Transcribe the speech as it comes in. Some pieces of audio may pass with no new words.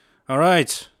All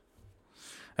right.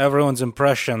 Everyone's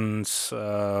impressions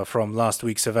from last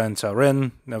week's event are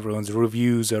in. Everyone's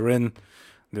reviews are in.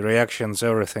 The reactions,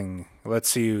 everything. Let's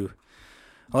see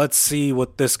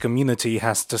what this community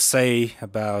has to say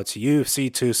about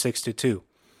UFC 262.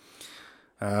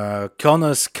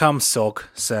 Conor's Cumsock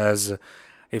says,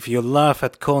 if you laugh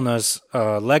at Conor's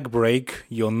leg break,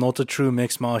 you're not a true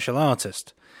mixed martial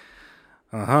artist.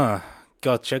 Gotcha.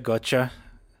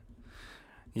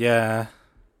 Yeah,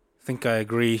 I think I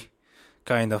agree,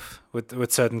 kind of,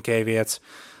 with certain caveats.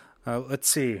 Let's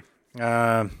see.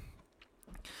 That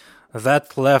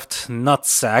left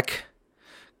nutsack,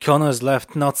 Conor's left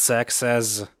nutsack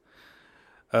says,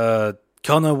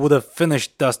 Conor would have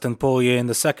finished Dustin Poirier in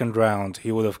the second round.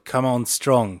 He would have come on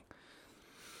strong.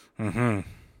 And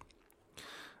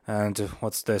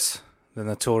what's this? The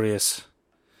notorious...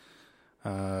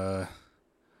 Hang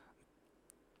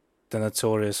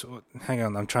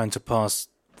on, I'm trying to pass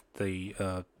the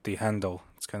handle.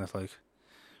 It's kind of like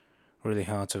really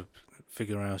hard to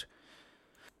figure out.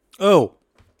 Oh,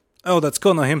 that's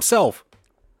Conor himself.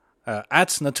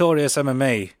 At Notorious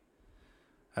MMA.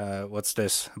 What's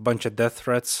this? A bunch of death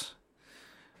threats.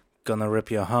 Gonna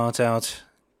rip your heart out.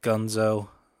 Gunzo.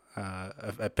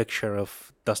 A picture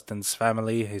of Dustin's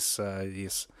family. His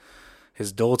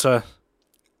daughter.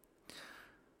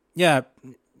 Yeah,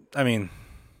 I mean,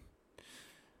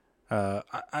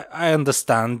 I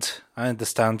understand. I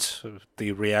understand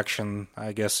the reaction.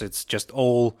 I guess it's just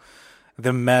all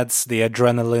the meds, the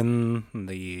adrenaline,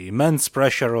 the immense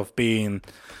pressure of being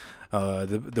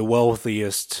the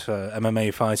wealthiest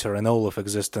MMA fighter in all of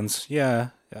existence.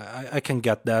 Yeah, I can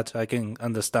get that. I can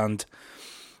understand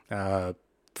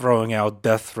throwing out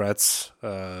death threats,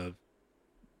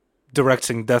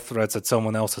 directing death threats at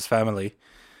someone else's family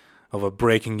over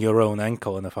breaking your own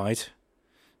ankle in a fight.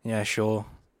 Yeah, sure.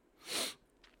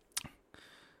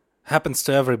 Happens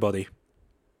to everybody.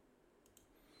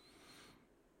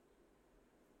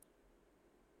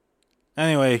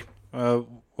 Anyway,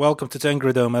 welcome to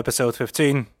TENGRIDOME episode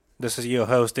 15. This is your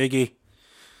host, Iggy.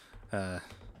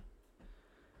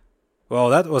 Well,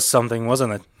 that was something,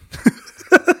 wasn't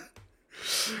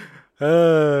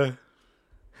it?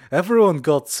 Everyone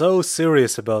got so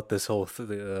serious about this whole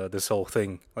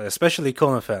thing, especially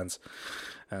Conor fans.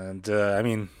 And I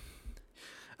mean,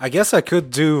 I guess I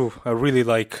could do a really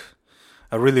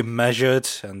measured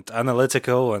and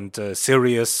analytical and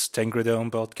serious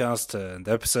TENGRIDOME podcast and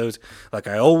episode, like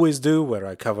I always do, where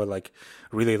I cover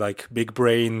really big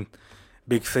brain,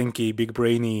 big thinky, big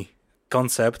brainy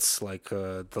concepts, like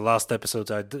the last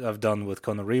episode I've done with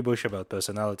Conor Rebush about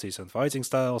personalities and fighting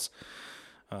styles,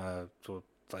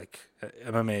 like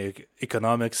MMA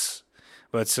economics.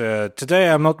 But today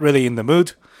I'm not really in the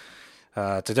mood.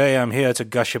 Today I'm here to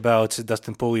gush about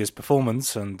Dustin Poirier's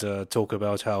performance and talk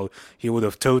about how he would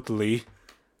have completely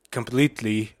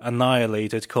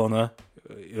annihilated Conor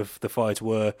if the fight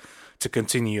were to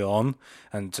continue on.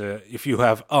 And if you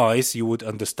have eyes, you would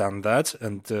understand that.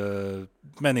 And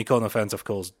many Conor fans, of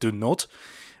course, do not.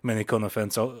 Many Conor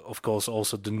fans, of course,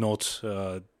 also do not.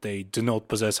 They do not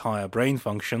possess higher brain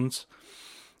functions.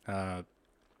 I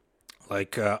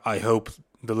hope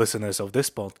the listeners of this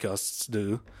podcast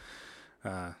do.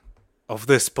 I'm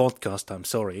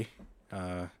sorry.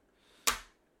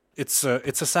 It's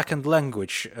a second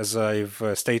language, as I've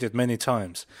stated many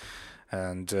times,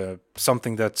 and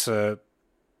something that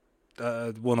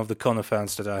one of the Conor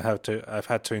fans that I've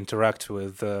had to interact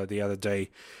with the other day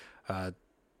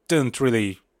didn't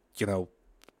really,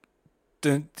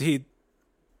 didn't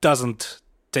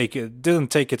take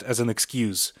it as an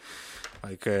excuse.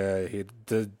 Like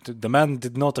the man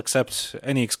did not accept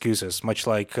any excuses, much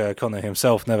like Conor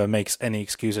himself never makes any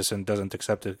excuses and doesn't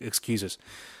accept excuses.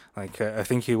 Like I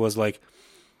think he was like,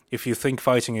 if you think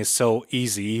fighting is so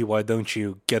easy, why don't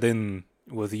you get in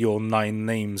with your 9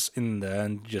 names in there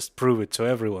and just prove it to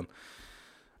everyone?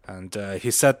 And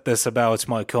he said this about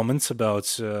my comments about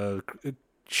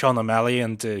Sean O'Malley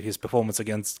and his performance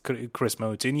against Chris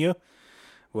Moutinho,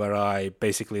 where I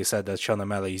basically said that Sean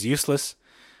O'Malley is useless.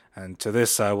 And to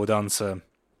this I would answer,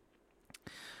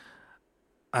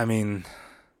 I mean,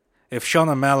 if Sean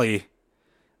O'Malley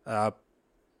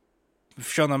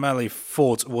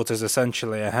fought what is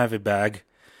essentially a heavy bag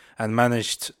and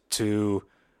managed to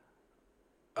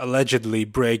allegedly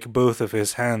break both of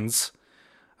his hands,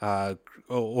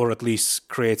 or at least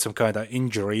create some kind of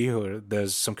injury, or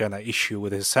there's some kind of issue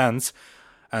with his hands,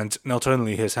 and not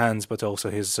only his hands but also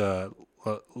his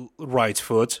right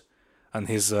foot, and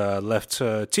his left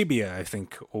tibia, I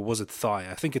think, or was it thigh?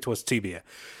 I think it was tibia.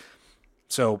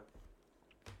 So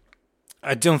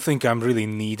I don't think I'm really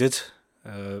needed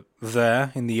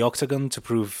there in the octagon to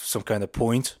prove some kind of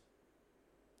point.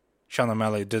 Sean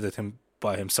O'Malley did it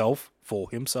by himself, for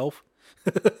himself.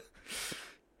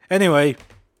 Anyway,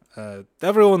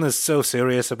 everyone is so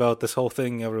serious about this whole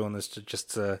thing. Everyone is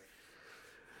just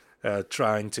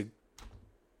trying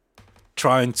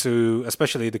to,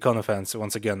 especially the Conor fans,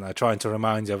 once again, trying to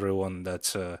remind everyone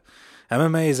that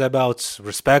MMA is about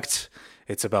respect,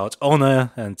 it's about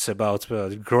honor, and it's about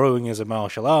growing as a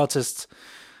martial artist,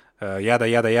 yada,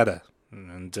 yada, yada.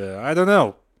 And I don't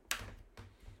know.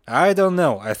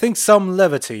 I think some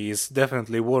levity is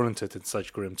definitely warranted in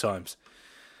such grim times.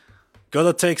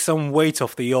 Gotta take some weight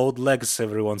off the old legs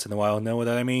every once in a while, know what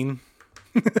I mean?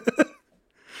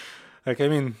 Like, I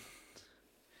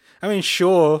mean,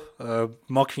 sure,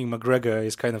 mocking McGregor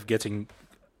is kind of getting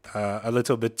a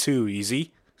little bit too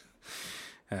easy.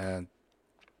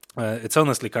 It's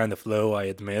honestly kind of low, I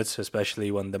admit,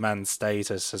 especially when the man's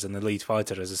status as an elite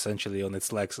fighter is essentially on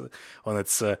its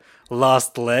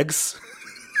last legs.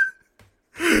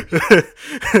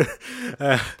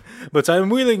 But I'm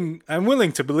willing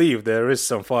to believe there is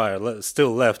some fire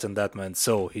still left in that man's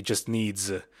soul. He just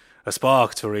needs a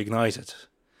spark to reignite it.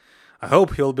 I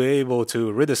hope he'll be able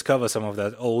to rediscover some of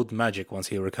that old magic once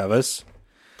he recovers.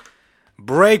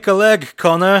 Break a leg,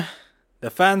 Conor. The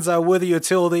fans are with you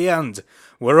till the end.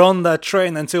 We're on that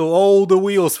train until all the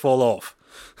wheels fall off.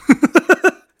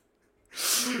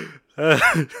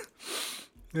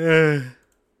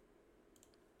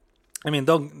 I mean,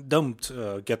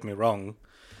 don't get me wrong.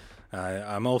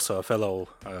 I'm also a fellow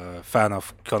fan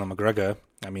of Conor McGregor.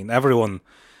 I mean,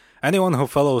 anyone who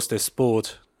follows this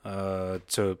sport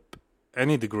to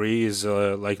any degree is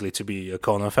likely to be a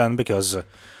Conor fan, because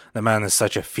the man is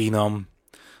such a phenom.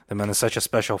 The man is such a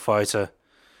special fighter.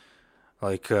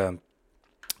 Like, I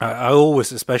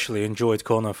always especially enjoyed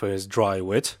Conor for his dry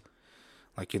wit.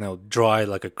 Like, dry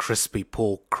like a crispy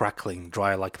pork crackling,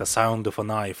 dry like the sound of a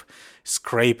knife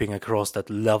scraping across that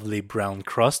lovely brown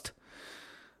crust.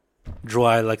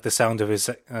 Dry like the sound his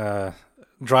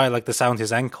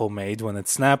ankle made when it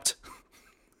snapped.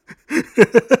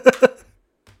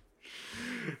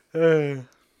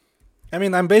 I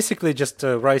mean, I'm basically just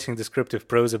writing descriptive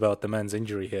prose about the man's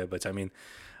injury here, but I mean,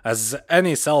 as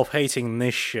any self-hating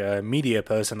niche media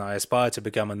person, I aspire to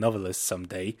become a novelist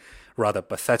someday, rather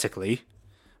pathetically.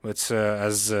 But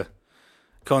as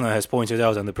Conor has pointed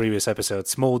out in the previous episode,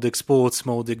 small dick sport,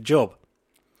 small dick job.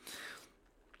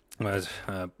 But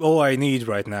all I need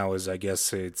right now is, I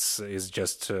guess, is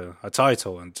just a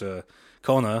title, and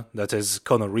Conor, that is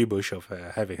Conor Rebush of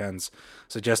Heavy Hands,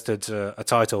 suggested a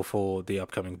title for the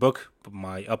upcoming book,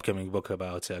 my upcoming book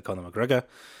about Conor McGregor,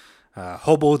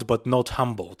 Hobbled but Not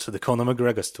Humbled, the Conor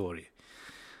McGregor story.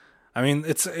 I mean,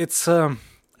 it's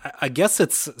I guess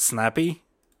it's snappy,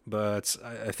 but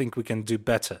I think we can do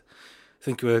better.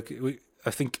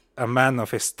 I think a man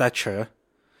of his stature,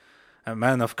 a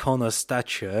man of Conor's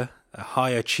stature, a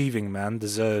high-achieving man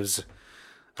deserves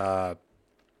some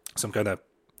kind of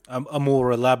a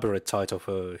more elaborate title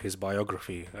for his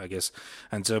biography, I guess.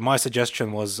 And my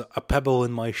suggestion was A Pebble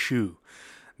in My Shoe,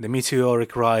 the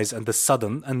meteoric rise and the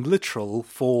sudden and literal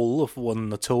fall of one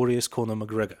notorious Conor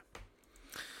McGregor.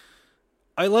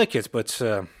 I like it, but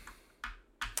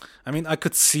I mean, I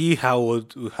could see how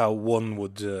one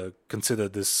would consider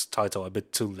this title a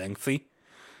bit too lengthy.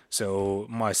 So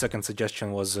my second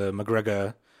suggestion was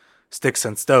McGregor, Sticks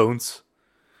and Stones,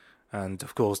 and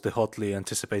of course the hotly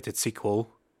anticipated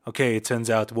sequel. Okay, it turns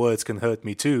out words can hurt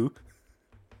me too.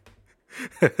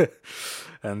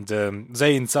 And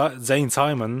Zane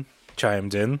Simon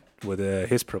chimed in with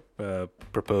his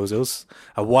proposals.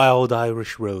 A wild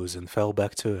Irish rose and fell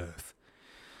back to earth.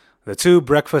 The two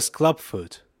Breakfast Club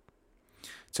food.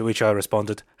 To which I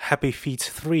responded, Happy Feet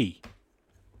 3.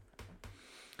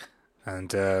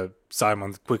 And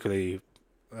Simon quickly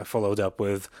followed up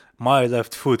with My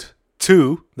Left Foot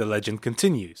 2, the legend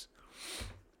continues.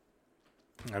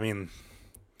 I mean,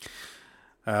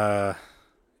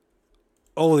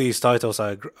 all these titles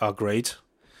are great.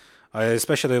 I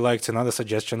especially liked another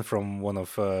suggestion from one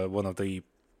of the,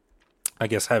 I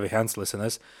guess, Heavy Hands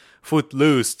listeners,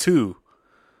 Footloose 2,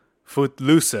 Foot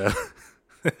Looser.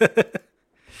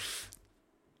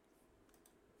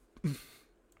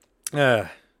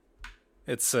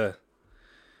 It's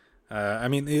I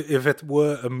mean, if it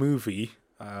were a movie,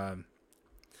 and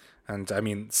I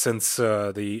mean, since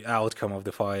the outcome of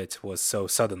the fight was so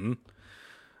sudden,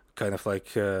 kind of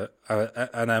like an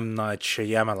M. Night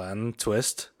Shyamalan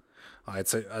twist,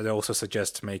 I'd also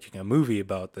suggest making a movie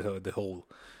about the whole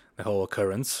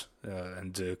occurrence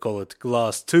and call it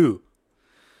Glass 2,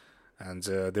 and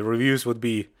the reviews would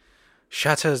be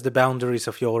shatters the boundaries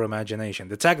of your imagination.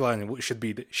 The tagline should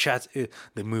be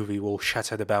the movie will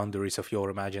shatter the boundaries of your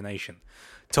imagination,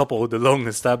 topple the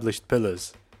long-established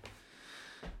pillars.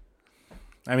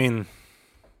 I mean,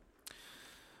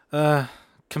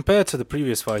 compared to the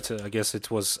previous fight, I guess it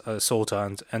was sort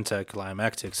of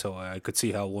anticlimactic, so I could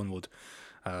see how one would,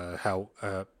 how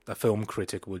a film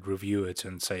critic would review it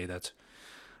and say that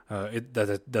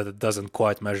it doesn't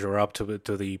quite measure up to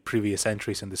the previous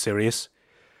entries in the series.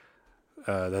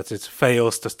 That it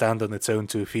fails to stand on its own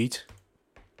 2 feet.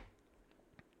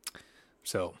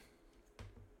 So,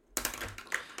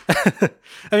 I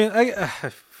mean,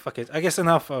 fuck it. I guess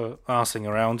enough arsing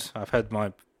around. I've had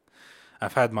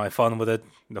my fun with it.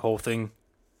 The whole thing.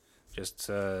 Just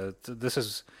this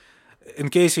is, in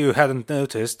case you hadn't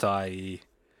noticed, I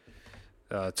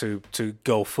to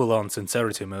go full on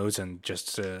sincerity mode and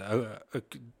just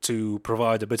to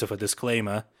provide a bit of a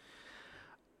disclaimer.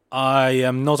 I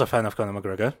am not a fan of Conor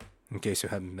McGregor, in case you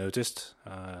hadn't noticed.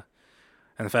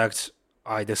 In fact,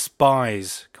 I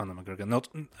despise Conor McGregor.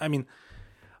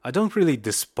 I don't really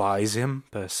despise him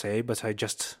per se, but I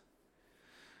just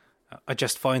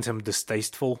find him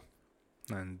distasteful,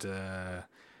 and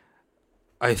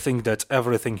I think that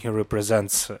everything he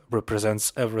represents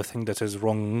everything that is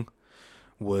wrong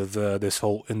with this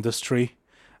whole industry,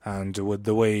 and with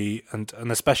the way, and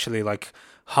especially like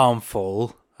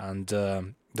harmful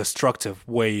and destructive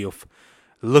way of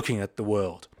looking at the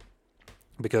world.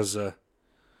 Because,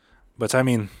 but I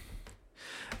mean,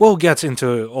 we'll get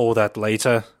into all that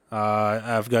later.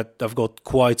 I've got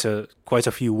quite a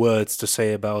few words to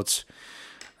say about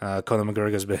Conor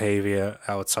McGregor's behavior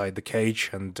outside the cage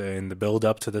and in the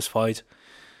build-up to this fight.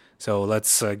 So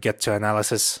let's get to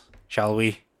analysis, shall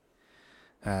we?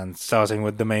 And starting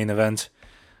with the main event,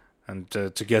 and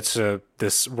to get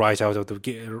this right out of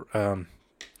the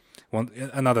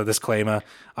another disclaimer,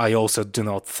 I also do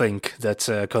not think that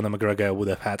Conor McGregor would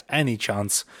have had any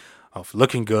chance of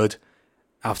looking good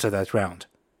after that round.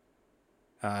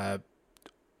 I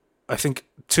think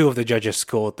 2 of the judges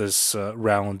scored this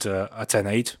round a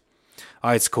 10-8.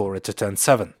 I'd score it a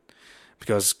 10-7,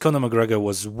 because Conor McGregor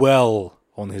was well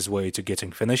on his way to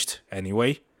getting finished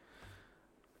anyway,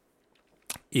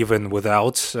 even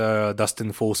without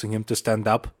Dustin forcing him to stand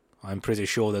up. I'm pretty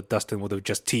sure that Dustin would have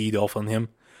just teed off on him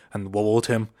and wobbled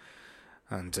him,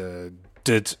 and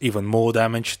did even more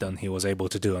damage than he was able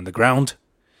to do on the ground.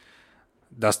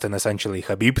 Dustin essentially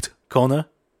Khabib'd Conor.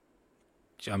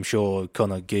 I'm sure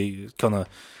Conor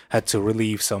had to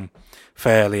relieve some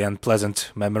fairly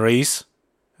unpleasant memories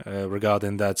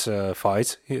regarding that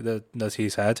fight that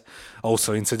he's had.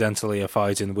 Also, incidentally, a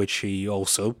fight in which he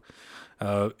also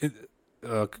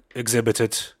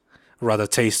exhibited rather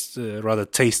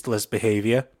tasteless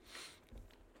behavior.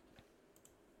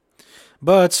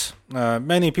 But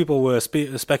many people were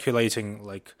speculating,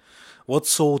 like, what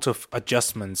sort of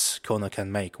adjustments Conor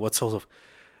can make, what sort of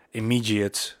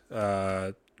immediate,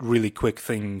 really quick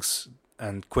things,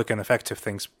 and quick and effective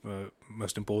things,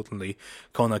 most importantly,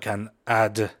 Conor can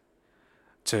add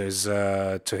to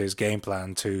his game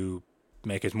plan to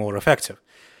make it more effective.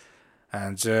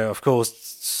 And of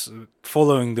course,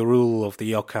 following the rule of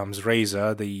the Occam's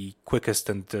razor, the quickest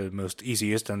and the most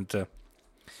easiest, and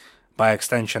by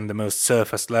extension the most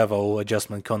surface level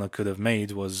adjustment Conor could have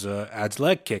made was add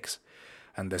leg kicks,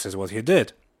 and this is what he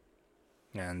did.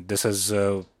 And this is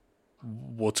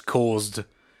what caused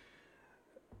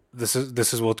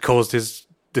his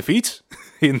defeat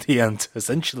in the end,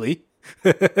 essentially.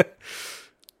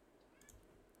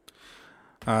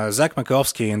 Zach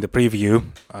Makowski in the preview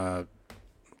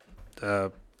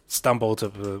stumbled,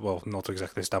 well, not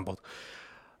exactly stumbled,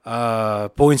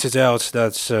 pointed out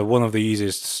that one of the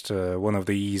easiest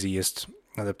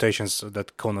adaptations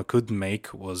that Conor could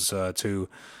make was to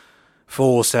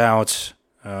force out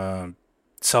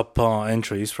subpar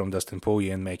entries from Dustin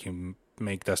Poirier and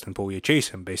make Dustin Poirier chase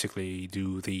him. Basically,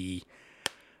 do the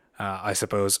I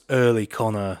suppose early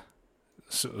Conor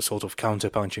sort of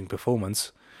counter-punching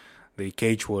performance, the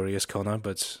Cage Warriors Conor,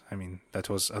 but I mean that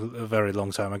was a very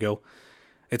long time ago.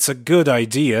 It's a good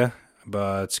idea,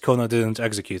 but Conor didn't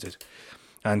execute it.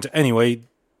 And anyway,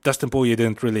 Dustin Poirier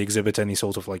didn't really exhibit any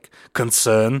sort of like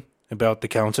concern about the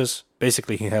counters.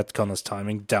 Basically, he had Conor's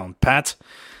timing down pat,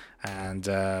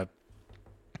 and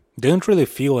didn't really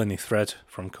feel any threat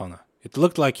from Conor. It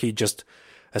looked like he just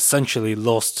essentially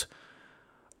lost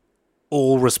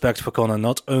all respect for Conor,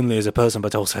 not only as a person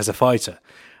but also as a fighter.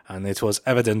 And it was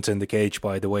evident in the cage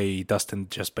by the way Dustin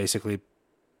just basically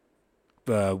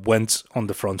went on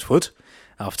the front foot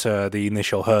after the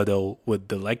initial hurdle with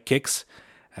the leg kicks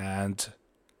and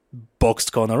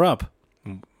boxed Conor up.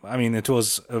 I mean, it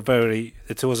was a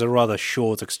rather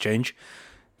short exchange.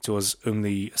 It was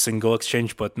only a single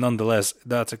exchange, but nonetheless,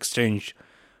 that exchange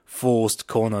forced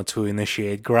Conor to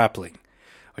initiate grappling,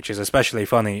 which is especially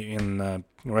funny in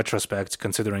retrospect,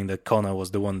 considering that Conor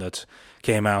was the one that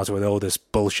came out with all this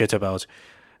bullshit about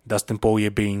Dustin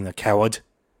Poirier being a coward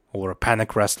or a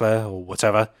panic wrestler or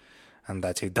whatever, and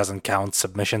that he doesn't count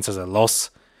submissions as a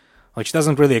loss, which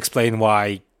doesn't really explain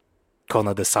why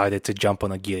Conor decided to jump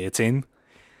on a guillotine,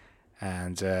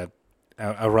 and a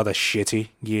rather shitty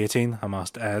guillotine, I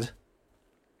must add.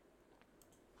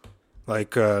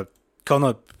 Like,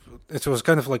 Conor, it was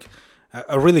kind of like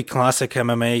a really classic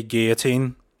MMA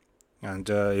guillotine, and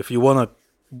if you want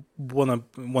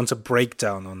a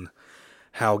breakdown on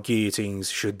how guillotines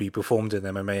should be performed in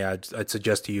MMA, I'd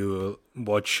suggest you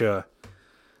watch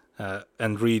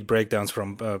and read breakdowns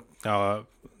from the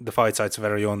Fight Site's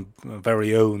very own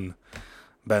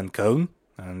Ben Cohn,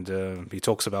 and he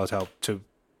talks about how to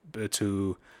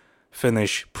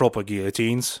finish proper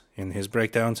guillotines in his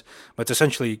breakdowns. But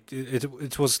essentially,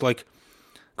 it was like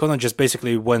Conor just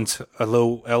basically went for a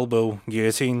low elbow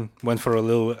guillotine,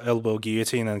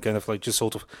 and kind of like just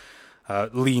sort of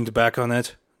leaned back on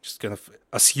it, just kind of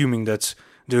assuming that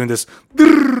doing this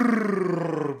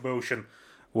motion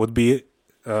would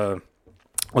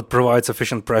provide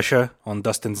sufficient pressure on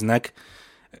Dustin's neck.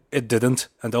 It didn't,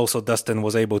 and also Dustin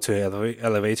was able to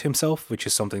elevate himself, which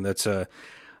is something that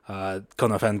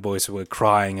Conor fanboys were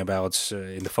crying about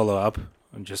in the follow-up.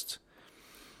 Just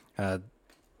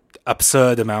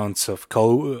absurd amounts of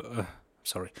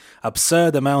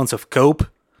cope,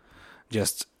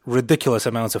 just ridiculous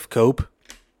amounts of cope,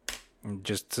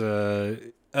 just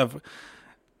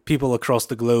people across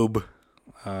the globe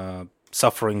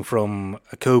suffering from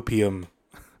a copium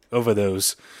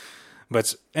overdose.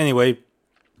 But anyway,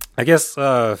 I guess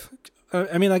Conor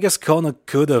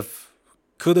could have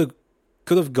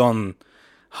gone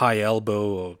high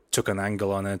elbow or took an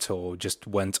angle on it or just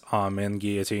went arm in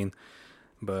guillotine,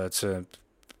 but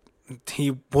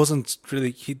he wasn't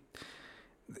really he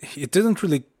didn't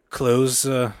really close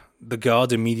the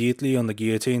guard immediately on the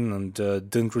guillotine, and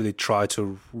didn't really try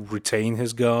to retain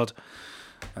his guard,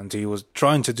 and he was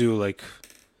trying to do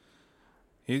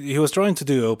he was trying to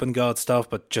do open guard stuff,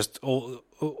 but just all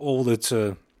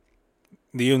that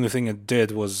the only thing it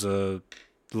did was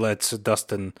let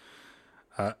Dustin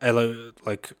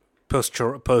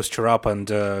posture up and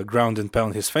ground and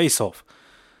pound his face off.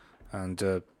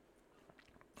 And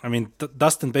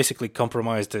Dustin basically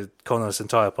compromised Conor's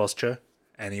entire posture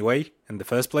anyway in the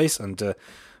first place, and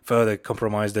further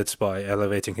compromised it by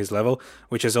elevating his level,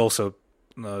 which is also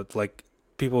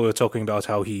people were talking about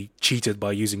how he cheated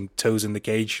by using toes in the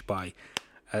cage by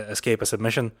escape a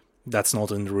submission. That's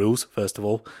not in the rules, first of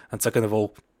all, and second of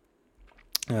all,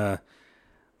 the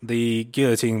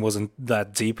guillotine wasn't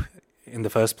that deep in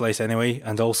the first place anyway,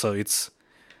 and also it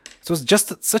was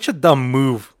just such a dumb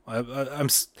move. I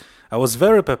was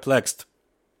very perplexed.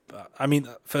 I mean,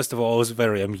 first of all, I was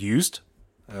very amused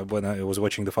when I was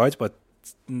watching the fight, but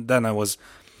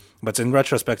in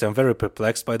retrospect, I'm very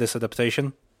perplexed by this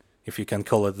adaptation, if you can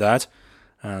call it that.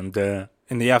 And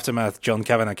in the aftermath, John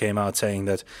Kavanagh came out saying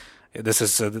that this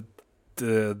is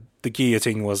the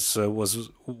guillotine was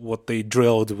what they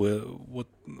drilled, what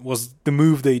was the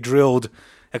move they drilled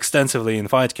extensively in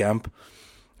fight camp,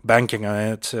 banking on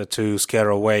it to scare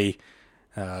away,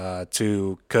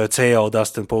 to curtail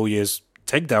Dustin Poirier's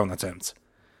takedown attempts.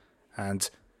 And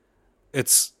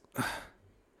it's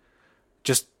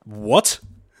just, what?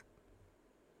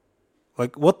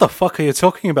 Like, what the fuck are you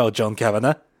talking about, John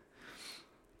Kavanagh?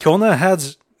 Conor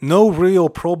had no real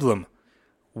problem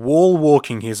wall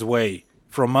walking his way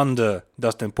from under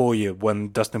Dustin Poirier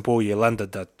when Dustin Poirier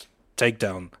landed that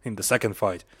takedown in the second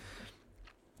fight.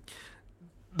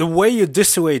 The way you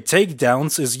dissuade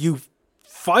takedowns is you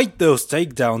fight those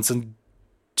takedowns and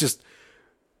just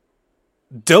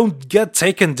don't get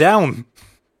taken down.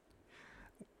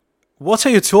 What are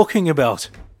you talking about?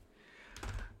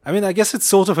 I mean, I guess it's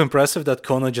sort of impressive that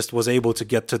Conor just was able to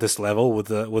get to this level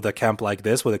with a camp like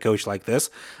this, with a coach like this,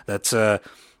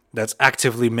 that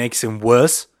actively makes him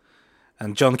worse.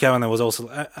 And John Kavanagh was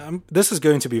also. This is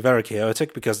going to be very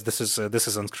chaotic because this is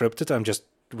unscripted. I'm just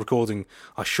recording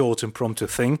a short impromptu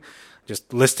thing,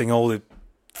 just listing all the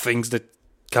things that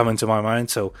come into my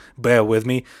mind. So bear with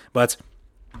me. But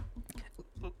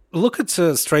look at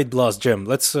Straight Blast Gym.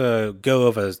 Let's go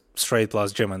over Straight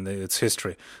Blast Gym and its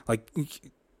history. Like,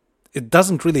 it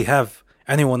doesn't really have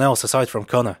anyone else aside from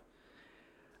Conor,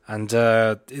 and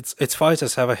its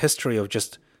fighters have a history of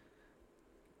just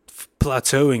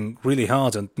plateauing really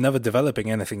hard and never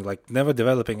developing anything, like never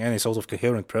developing any sort of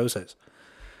coherent process.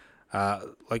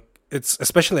 Like, it's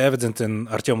especially evident in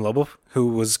Artyom Lobov, who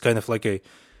was kind of like a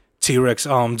T-Rex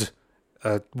armed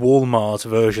Walmart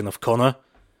version of Conor.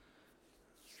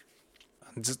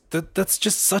 That's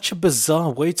just such a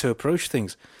bizarre way to approach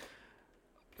things.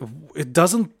 It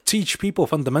doesn't teach people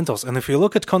fundamentals. And if you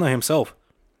look at Conor himself,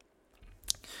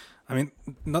 I mean,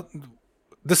 not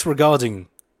disregarding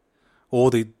all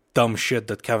the dumb shit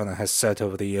that Kavanagh has said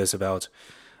over the years about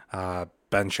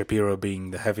Ben Shapiro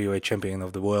being the heavyweight champion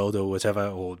of the world or whatever,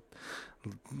 or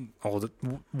the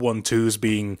 1-2s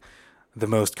being the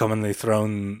most commonly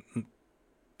thrown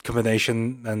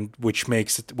combination, and which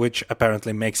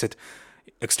apparently makes it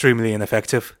extremely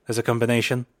ineffective as a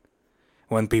combination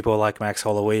when people like Max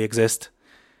Holloway exist.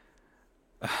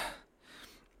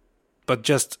 But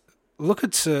just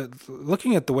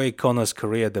looking at the way Conor's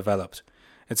career developed,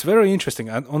 it's very interesting.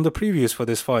 And on the previews for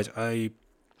this fight, I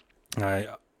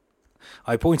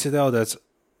pointed out that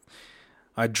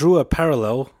I drew a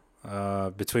parallel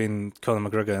between Conor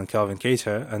McGregor and Calvin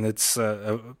Kattar, and it's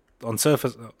on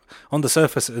the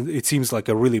surface it seems like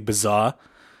a really bizarre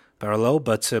parallel,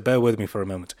 but bear with me for a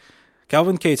moment.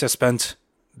 Calvin Kattar spent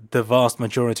the vast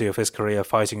majority of his career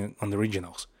fighting on the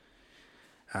regionals,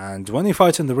 and when you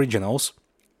fight in the regionals,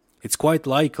 it's quite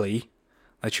likely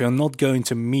that you're not going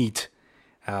to meet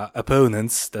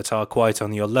opponents that are quite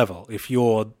on your level, if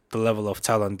you're the level of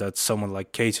talent that someone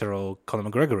like Kattar or Conor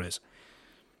McGregor is.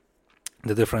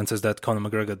 The difference is that Conor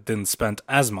McGregor didn't spend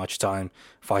as much time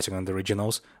fighting on the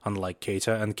regionals, unlike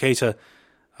Kattar, and Kattar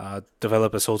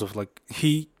developed a sort of like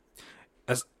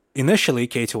initially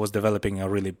Kattar was developing a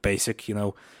really basic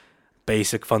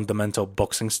fundamental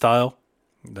boxing style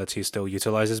that he still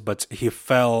utilizes, but he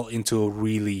fell into a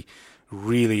really,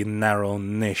 really narrow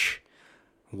niche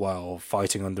while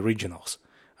fighting on the regionals.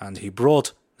 And he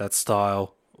brought that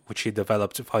style, which he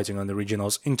developed fighting on the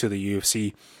regionals, into the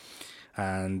UFC,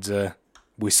 and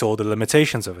we saw the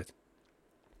limitations of it.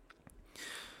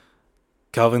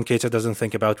 Calvin Kattar doesn't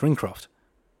think about ringcraft.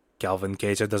 Calvin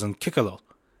Kattar doesn't kick a lot.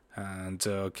 And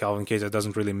Calvin Kattar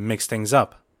doesn't really mix things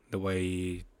up the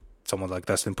way someone like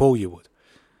Dustin Poirier would.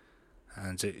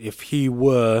 And if he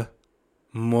were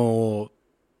more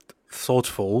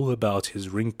thoughtful about his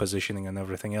ring positioning and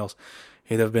everything else,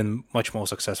 he'd have been much more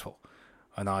successful.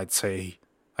 And I'd say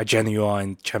a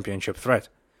genuine championship threat.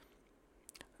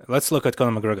 Let's look at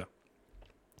Conor McGregor.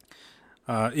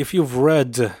 If you've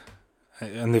read,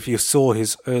 and if you saw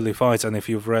his early fights, and if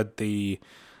you've read the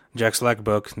Jack Slack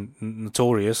book,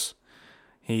 Notorious,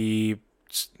 he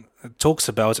talks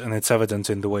about, and it's evident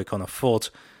in the way Conor fought,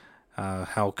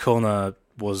 how Conor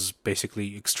was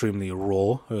basically extremely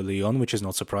raw early on, which is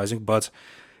not surprising, but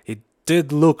it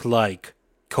did look like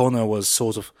Conor was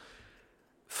sort of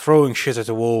throwing shit at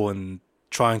the wall and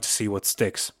trying to see what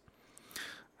sticks.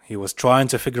 He was trying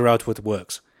to figure out what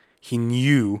works. He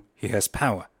knew he has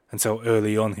power, and so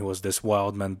early on he was this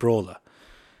wild man brawler.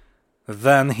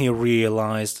 Then he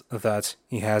realized that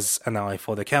he has an eye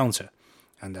for the counter,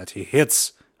 and that he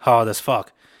hits hard as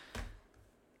fuck.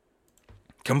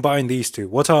 Combine these two.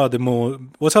 What are the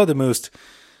most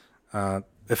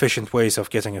efficient ways of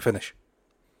getting a finish?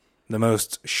 The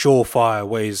most surefire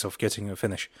ways of getting a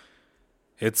finish?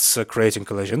 It's creating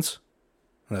collisions,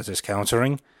 that is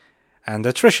countering, and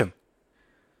attrition.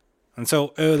 And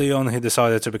so early on he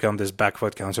decided to become this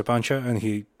backfoot counterpuncher, and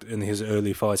in his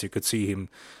early fights you could see him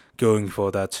going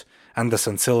for that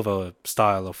Anderson Silva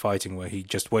style of fighting where he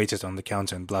just waited on the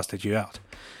counter and blasted you out.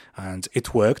 And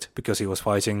it worked because he was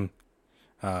fighting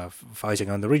on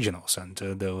the regionals, and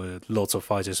there were lots of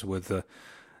fighters with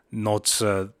not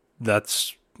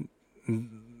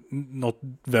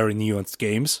very nuanced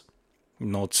games,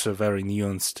 not very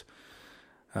nuanced.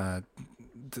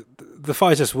 The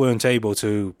fighters weren't able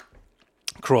to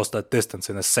cross that distance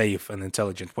in a safe and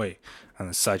intelligent way, and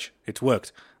as such, it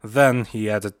worked. Then he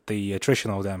added the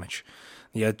attritional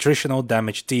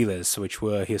damage dealers, which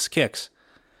were his kicks.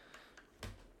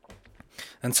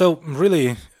 And so,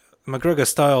 really, McGregor's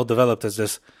style developed as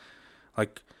this,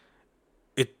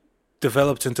 it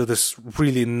developed into this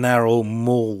really narrow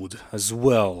mold as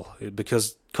well,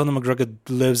 because Conor McGregor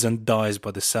lives and dies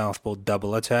by the southpaw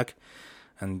double attack,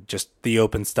 and just the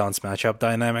open stance matchup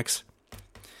dynamics,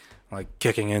 like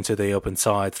kicking into the open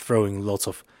side, throwing lots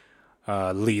of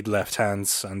lead left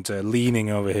hands, and leaning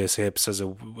over his hips as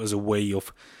a way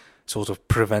of sort of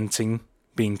preventing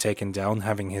being taken down,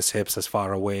 having his hips as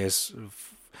far away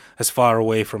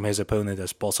from his opponent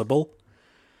as possible,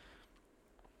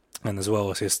 and as well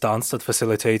as his stance that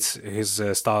facilitates his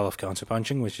style of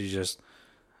counterpunching, which is just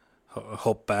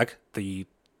hop back that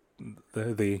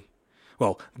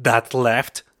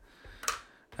left,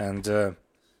 and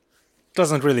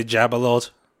doesn't really jab a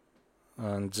lot,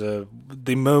 And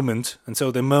the moment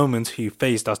he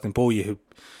faced Dustin Poirier,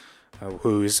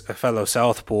 who is a fellow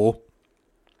southpaw,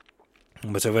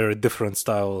 but a very different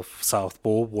style of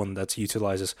southpaw, one that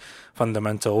utilizes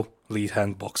fundamental lead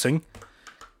hand boxing.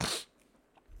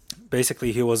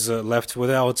 Basically, he was left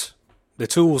without the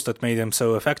tools that made him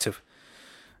so effective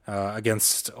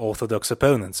against orthodox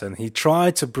opponents. And he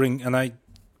tried to bring, and I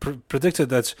predicted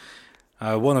that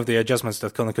one of the adjustments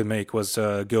that Conor could make was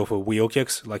go for wheel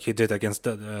kicks, like he did against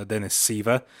Dennis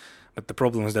Siver. But the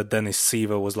problem is that Dennis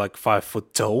Siver was like 5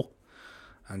 foot tall.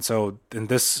 And so in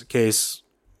this case,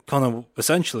 Conor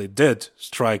essentially did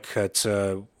strike at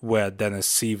where Dennis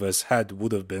Siver's head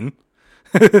would have been.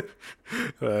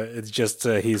 It's just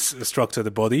he's struck to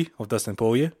the body of Dustin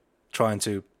Poirier, trying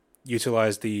to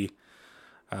utilize the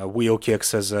wheel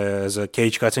kicks as a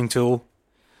cage cutting tool.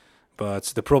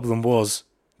 But the problem was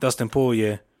Dustin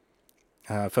Poirier,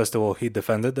 first of all, he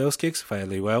defended those kicks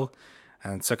fairly well,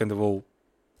 and second of all,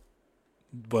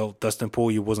 Dustin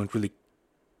Poirier wasn't really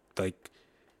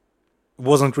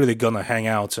gonna hang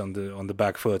out on the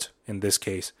back foot in this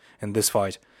case, in this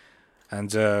fight.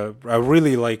 And I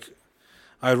really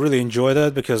enjoy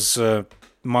that, because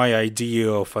my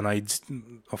idea of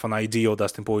an ideal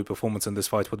Dustin Poirier performance in this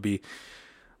fight would be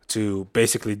to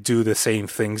basically do the same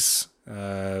things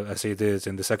as he did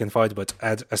in the second fight, but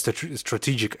add a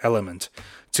strategic element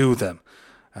to them,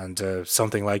 and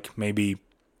something like maybe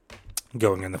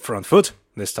going in the front foot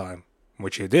this time,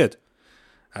 which he did,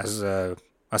 as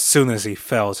soon as he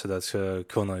felt that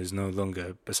Conor is no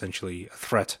longer essentially a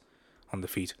threat on the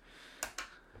feet.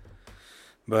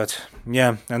 But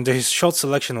yeah, and his shot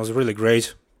selection was really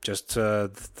great. Just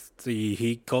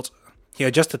he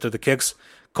adjusted to the kicks,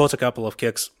 caught a couple of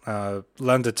kicks,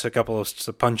 landed a couple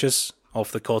of punches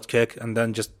off the caught kick, and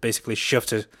then just basically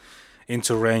shifted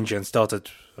into range and started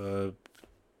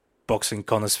boxing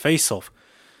Conor's face off.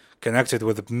 Connected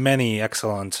with many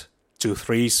excellent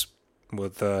 2-3s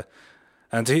with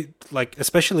and he, like,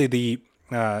 especially the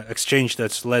exchange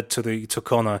that led to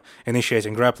Conor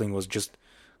initiating grappling was just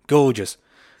gorgeous.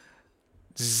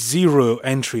 0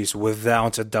 entries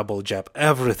without a double jab.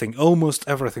 Almost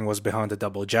everything was behind a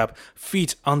double jab.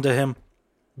 Feet under him,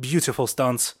 beautiful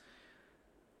stance,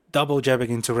 double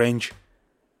jabbing into range,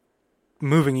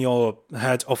 moving your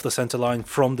head off the center line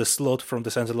from the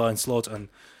center line slot, and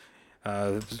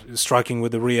striking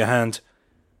with the rear hand,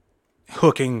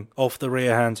 hooking off the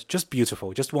rear hand. Just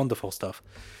beautiful, just wonderful stuff.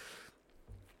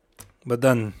 But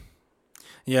then,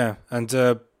 yeah,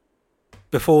 and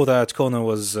before that, Conor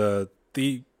was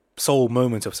the sole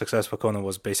moment of success for Conor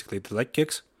was basically the leg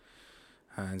kicks,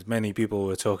 and many people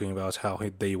were talking about how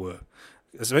they were,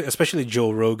 especially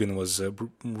Joe Rogan was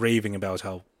raving about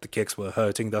how the kicks were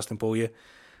hurting Dustin Poirier,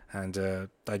 and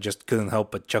I just couldn't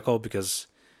help but chuckle, because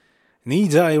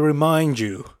need I remind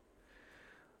you,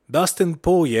 Dustin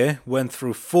Poirier went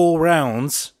through 4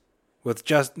 rounds with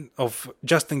Justin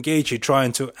Gaethje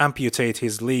trying to amputate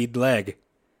his lead leg.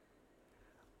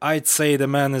 I'd say the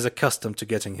man is accustomed to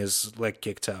getting his leg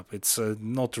kicked up. It's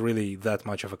not really that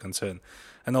much of a concern.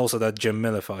 And also that Jim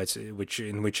Miller fight, in which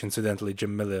incidentally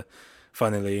Jim Miller,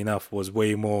 funnily enough, was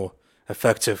way more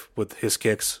effective with his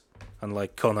kicks,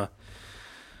 unlike Conor.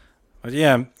 But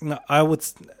yeah,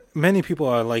 many people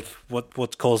are like,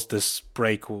 what caused this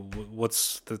break?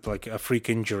 What's the, like, a freak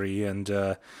injury? And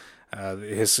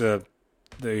his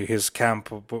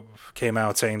camp came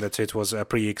out saying that it was a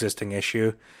pre-existing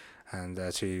issue, and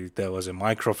that there was a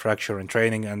microfracture in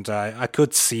training, and I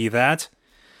could see that.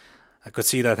 I could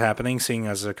see that happening, seeing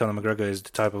as Conor McGregor is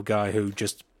the type of guy who's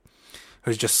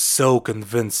just so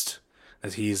convinced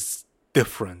that he's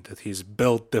different, that he's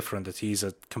built different, that he's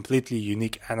a completely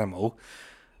unique animal,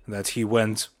 that he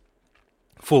went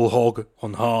full hog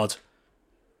on hard,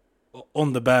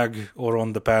 on the bag or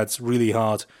on the pads, really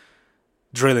hard,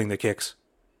 drilling the kicks.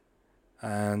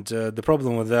 And the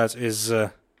problem with that is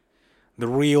the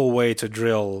real way to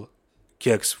drill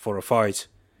kicks for a fight.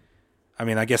 I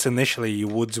mean, I guess initially you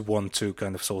would want to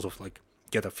kind of sort of like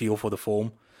get a feel for the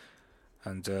form.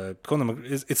 And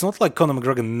it's not like Conor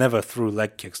McGregor never threw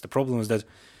leg kicks. The problem is that,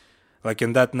 like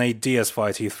in that Nate Diaz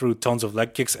fight, he threw tons of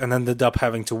leg kicks and ended up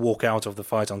having to walk out of the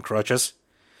fight on crutches.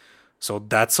 So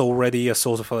that's already a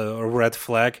sort of a red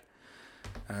flag.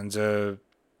 And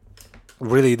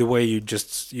really the way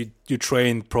you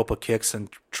train proper kicks and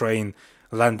train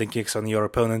landing kicks on your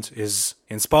opponent is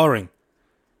in sparring.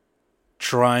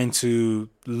 Trying to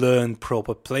learn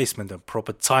proper placement and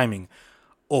proper timing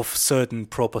of certain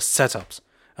proper setups.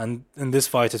 And in this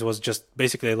fight, it was just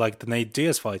basically like the Nate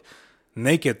Diaz fight.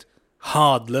 Naked,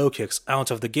 hard low kicks out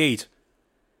of the gate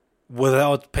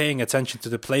without paying attention to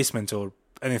the placement or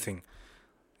anything.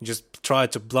 He just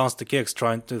tried to blast the kicks,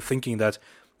 thinking that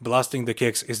blasting the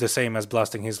kicks is the same as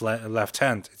blasting his left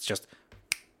hand. It's just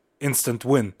instant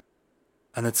win.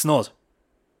 And it's not.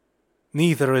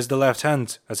 Neither is the left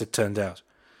hand, as it turned out.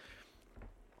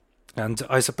 And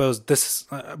I suppose this...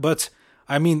 but,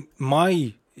 I mean,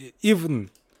 even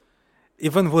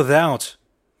without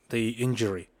the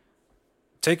injury,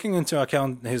 taking into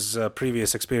account his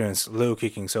previous experience, low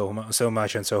kicking so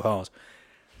much and so hard,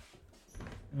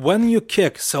 when you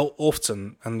kick so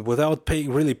often and without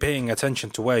really paying attention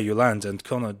to where you land, and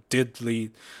Conor did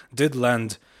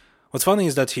land... What's funny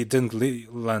is that he didn't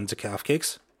land the calf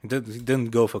kicks. He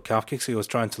didn't go for calf kicks. He was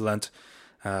trying to land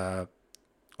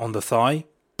on the thigh,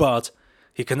 but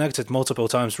he connected multiple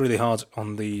times really hard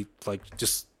on the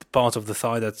just part of the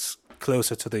thigh that's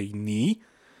closer to the knee,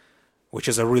 which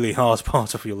is a really hard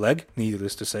part of your leg,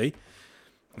 needless to say.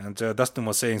 And Dustin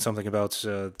was saying something about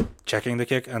checking the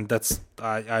kick, and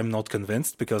I'm not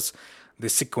convinced, because the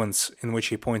sequence in which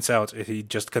he points out he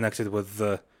just connected with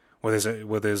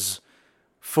his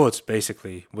foot,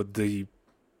 basically, with the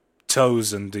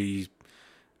toes and the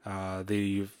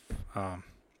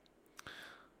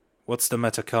what's the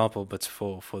metacarpal but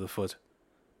for the foot?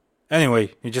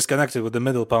 Anyway, he just connected with the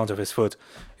middle part of his foot.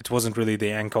 It wasn't really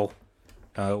the ankle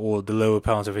or the lower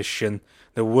part of his shin.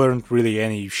 There weren't really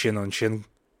any shin on shin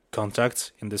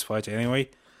contacts in this fight anyway,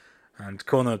 and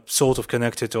Conor sort of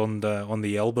connected on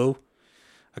the elbow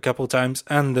a couple times,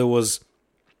 and there was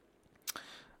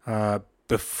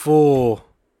before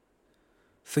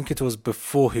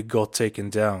he got taken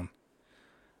down,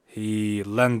 he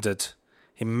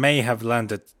may have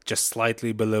landed just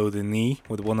slightly below the knee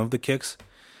with one of the kicks.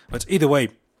 But either way,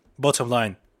 bottom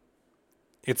line,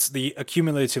 it's the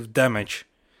accumulative damage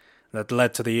that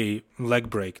led to the leg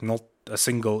break, not a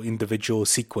single individual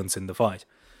sequence in the fight.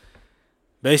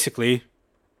 Essentially,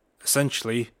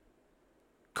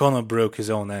 Conor broke his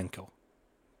own ankle.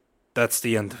 That's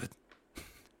the end of it.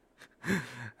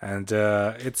 And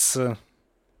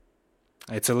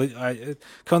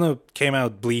Conor came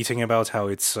out bleating about how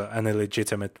it's an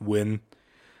illegitimate win,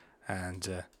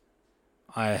 and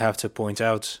I have to point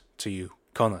out to you,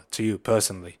 Conor, to you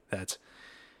personally, that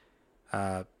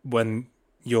when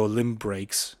your limb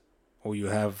breaks or you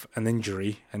have an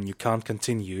injury and you can't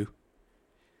continue,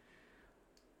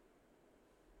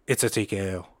 it's a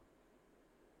TKO.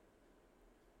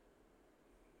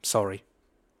 Sorry.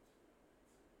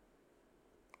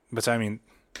 But I mean,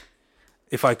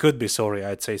 if I could be sorry,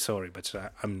 I'd say sorry, but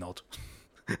I'm not.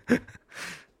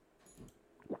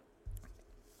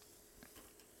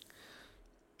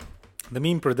 The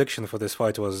main prediction for this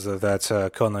fight was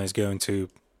that Conor is going to...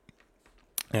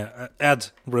 Ed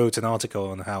wrote an article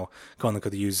on how Conor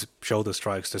could use shoulder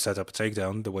strikes to set up a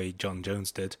takedown, the way John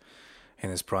Jones did in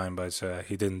his prime, but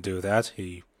he didn't do that.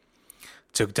 He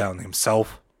took down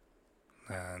himself,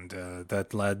 and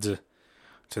that led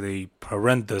to the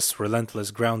horrendous,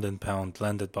 relentless ground and pound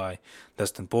landed by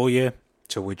Dustin Poirier,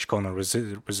 to which Conor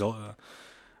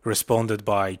responded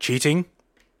by cheating,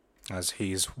 as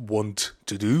he is wont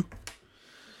to do,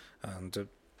 and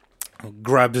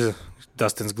grabbed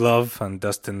Dustin's glove, and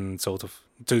Dustin sort of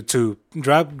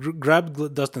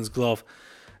grabbed Dustin's glove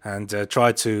and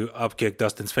tried to upkick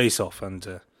Dustin's face off,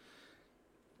 and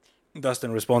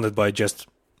Dustin responded by just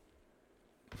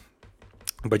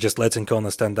letting Conor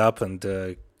stand up, and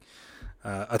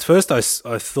at first I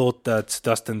thought that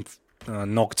Dustin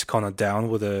knocked Conor down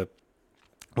with a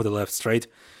left straight,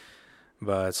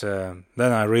 but then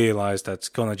I realized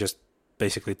that Conor just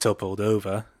basically toppled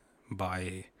over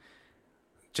by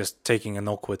just taking an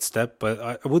awkward step. But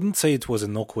I wouldn't say it was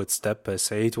an awkward step per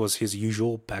se. It was his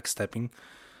usual backstepping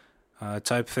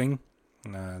type thing,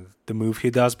 the move he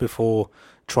does before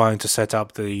trying to set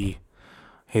up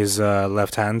his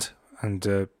left hand,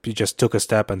 and he just took a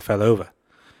step and fell over,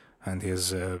 and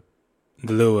the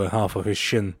lower half of his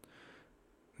shin,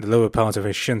 the lower part of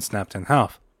his shin snapped in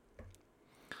half.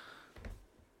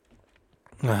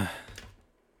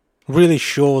 Really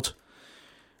short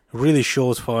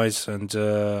fight, and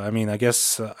I mean, I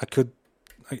guess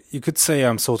you could say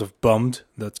I'm sort of bummed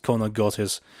that Conor got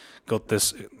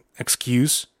this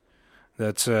excuse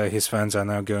that his fans are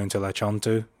now going to latch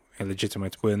onto,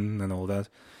 illegitimate win and all that,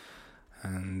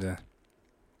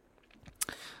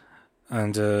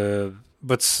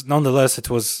 but nonetheless, it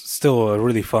was still a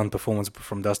really fun performance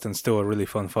from Dustin, still a really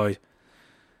fun fight.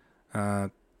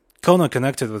 Conor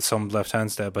connected with some left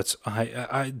hands there, but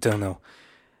I don't know.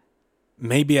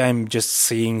 Maybe I'm just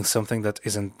seeing something that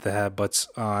isn't there, but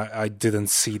I didn't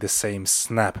see the same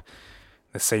snap,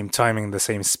 the same timing, the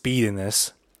same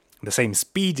speediness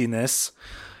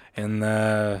in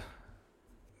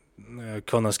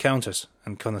Conor's counters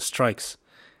and Conor's strikes.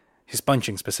 His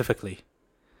punching specifically.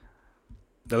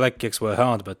 The leg kicks were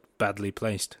hard but badly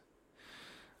placed.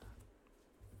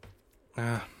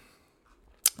 I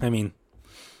mean,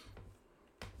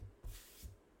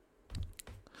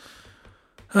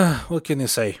 what can you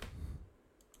say?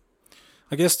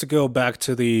 I guess to go back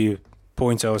to the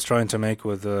point I was trying to make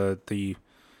with the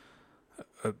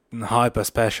hyper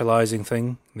specializing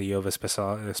thing, the over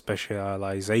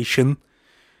specialization.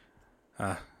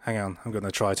 Hang on, I'm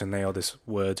gonna try to nail this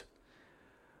word.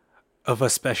 Over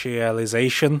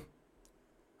specialization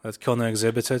that Conor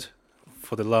exhibited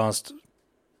for the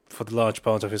large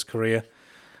part of his career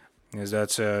is that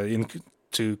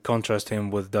to contrast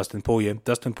him with Dustin Poirier.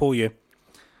 Dustin Poirier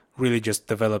really just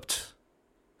developed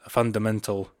a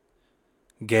fundamental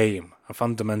game, a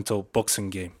fundamental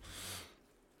boxing game.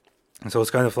 And so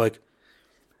it's kind of like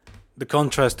the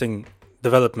contrasting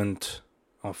development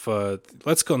of...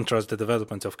 let's contrast the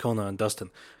development of Conor and Dustin.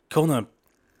 Conor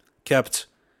kept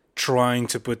trying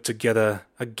to put together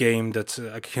a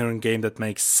coherent game that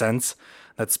makes sense,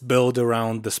 that's built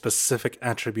around the specific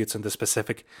attributes and the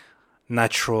specific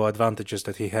natural advantages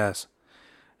that he has.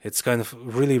 It's kind of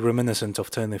really reminiscent of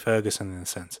Tony Ferguson in a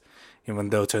sense, even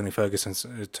though Tony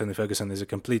Ferguson is a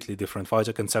completely different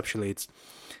fighter. Conceptually,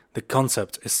 the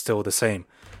concept is still the same.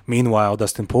 Meanwhile,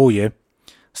 Dustin Poirier,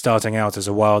 starting out as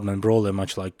a wildman brawler,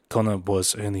 much like Conor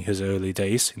was in his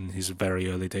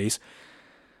very early days,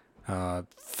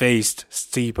 faced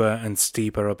steeper and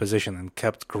steeper opposition and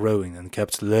kept growing and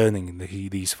kept learning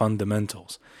these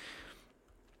fundamentals.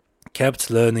 Kept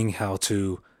learning how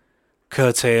to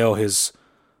curtail his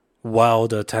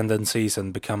wilder tendencies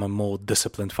and become a more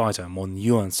disciplined fighter, a more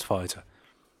nuanced fighter.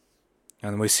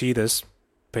 And we see this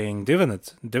paying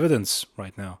dividends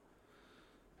right now.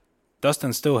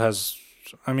 Dustin still has...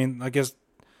 I guess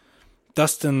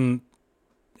Dustin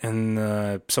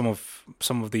in some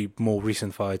of the more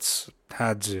recent fights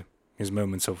had his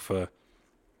moments of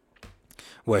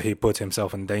where he put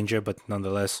himself in danger, but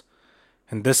nonetheless,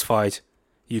 in this fight,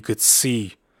 you could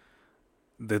see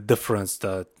the difference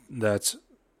that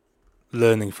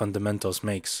learning fundamentals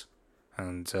makes,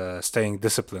 and staying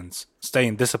disciplined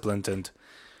and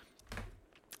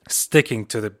sticking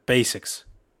to the basics,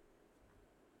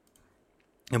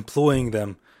 employing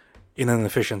them in an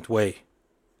efficient way,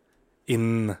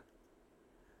 in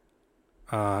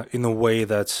a way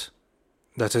that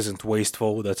isn't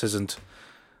wasteful, that isn't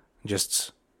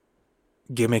just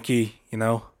gimmicky,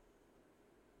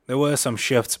 There were some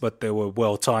shifts, but they were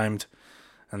well timed,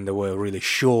 and they were really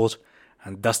short,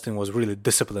 and Dustin was really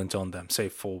disciplined on them,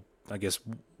 save for, I guess,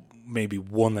 maybe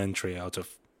one entry out of,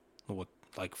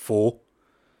 4?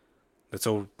 That's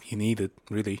all he needed,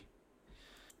 really.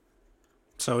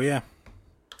 So, yeah.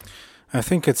 I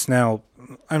think it's now...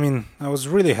 I was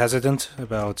really hesitant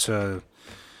about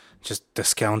just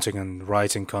discounting and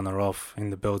writing Conor off in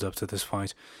the build-up to this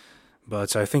fight.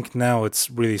 But I think now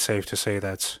it's really safe to say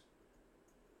that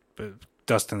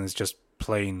Dustin is just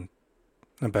plain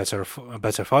a better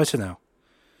fighter now.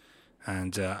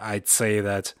 And I'd say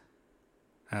that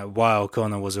while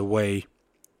Conor was away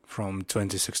from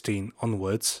 2016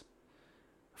 onwards,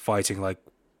 fighting like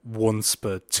once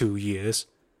per 2 years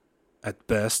at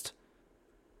best,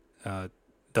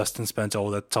 Dustin spent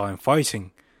all that time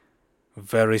fighting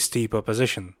very steep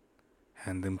opposition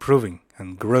and improving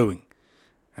and growing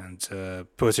and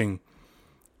putting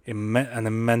an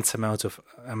immense amount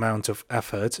of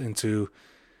effort into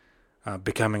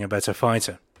becoming a better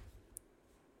fighter.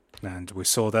 And we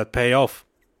saw that pay off.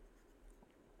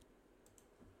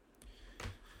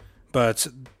 But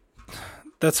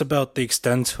that's about the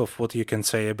extent of what you can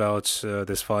say about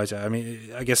this fight.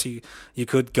 I guess you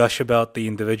could gush about the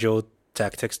individual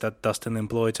tactics that Dustin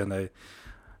employed, and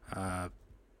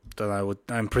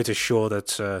I'm pretty sure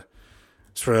that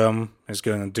Sriram is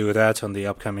going to do that on the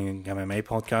upcoming MMA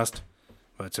podcast.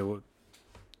 But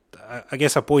I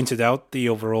guess I pointed out the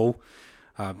overall,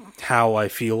 how I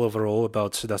feel overall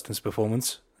about Dustin's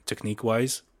performance,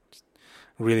 technique-wise.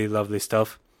 Really lovely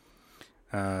stuff.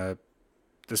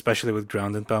 Especially with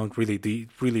ground and pound,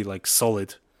 really like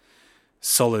solid,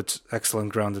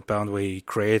 excellent ground and pound where he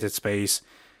created space,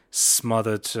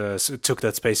 smothered, took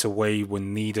that space away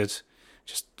when needed,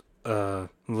 just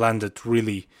landed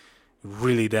really,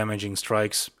 really damaging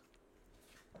strikes.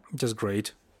 Just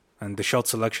great. And the shot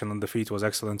selection on the feet was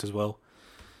excellent as well.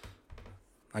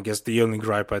 I guess the only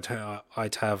gripe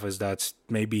I'd have is that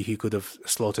maybe he could have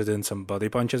slotted in some body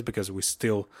punches, because we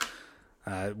still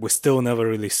never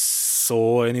really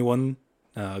saw anyone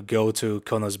go to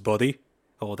Conor's body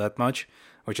all that much,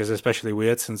 which is especially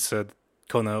weird since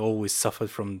Conor always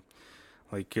suffered from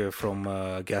like from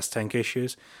gas tank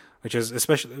issues, which is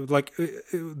especially like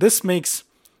this makes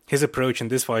his approach in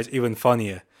this fight even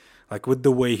funnier, like with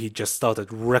the way he just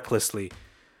started recklessly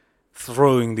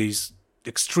throwing these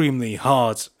extremely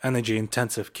hard,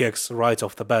 energy-intensive kicks right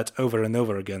off the bat over and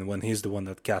over again when he's the one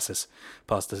that gasses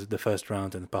past the first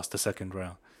round and past the second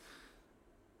round.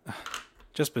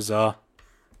 Just bizarre.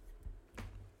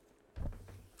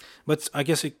 But I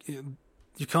guess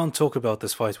you can't talk about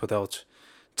this fight without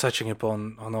touching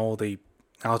upon on all the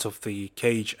out of the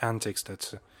cage antics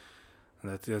that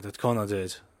Conor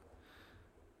did.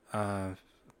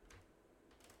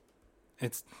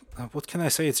 It's what can I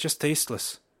say? It's just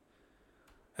tasteless.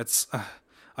 It's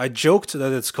I joked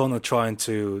that it's Conor trying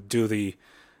to do the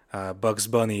Bugs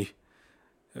Bunny,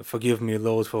 forgive me,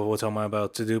 Lord, for what I'm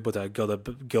about to do, but I gotta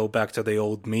go back to the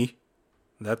old me,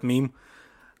 that meme.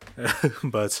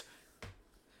 But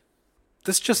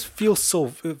this just feels so.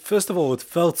 First of all, it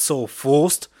felt so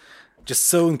forced, just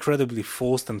so incredibly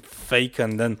forced and fake,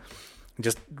 and then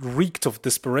just reeked of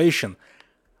desperation.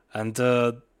 And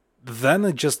then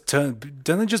it just turned.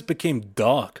 Then it just became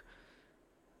dark.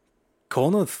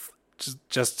 Conor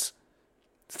just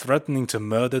threatening to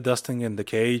murder Dustin in the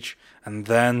cage, and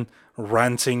then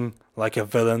ranting like a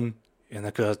villain in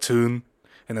a cartoon,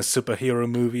 in a superhero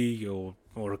movie or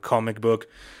a comic book,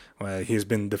 where he's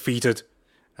been defeated,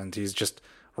 and he's just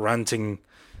ranting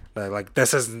like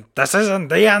this isn't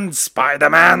the end,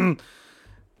 Spider-Man.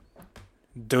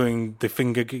 Doing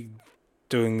finger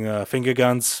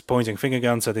guns, pointing finger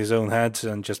guns at his own head,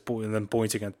 and then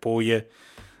pointing at Poirier,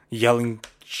 yelling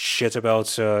shit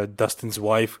about Dustin's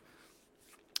wife,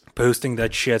 posting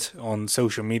that shit on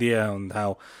social media on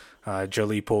how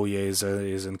Jolie Poirier is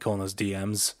in Conor's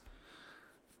DMs.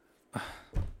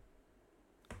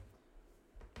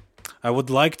 I would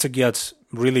like to get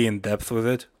really in depth with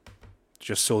it,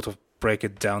 just sort of break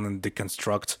it down and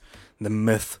deconstruct the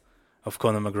myth of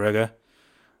Conor McGregor,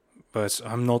 but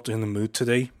I'm not in the mood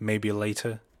today. Maybe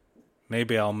later.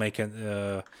 Maybe I'll make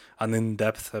an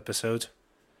in-depth episode.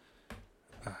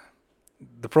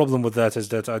 The problem with that is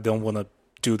that I don't want to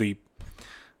do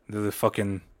the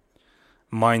fucking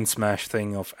mind smash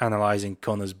thing of analyzing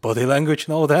Conor's body language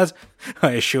and all that.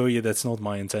 I assure you that's not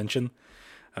my intention.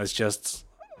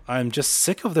 I'm just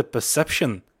sick of the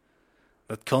perception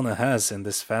that Conor has in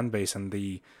this fan base and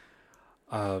the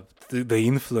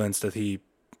influence that he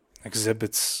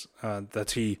exhibits,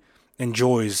 that he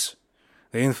enjoys,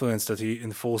 the influence that he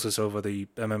enforces over the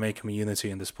MMA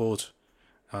community and the sport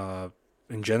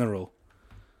in general.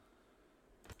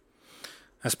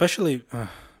 Especially,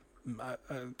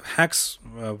 Hacks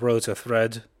wrote a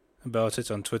thread about it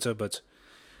on Twitter, but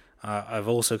I've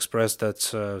also expressed that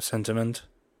sentiment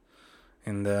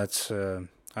in that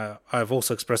I've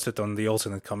also expressed it on the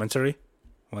alternate commentary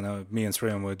when me and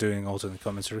Sriam were doing alternate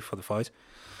commentary for the fight.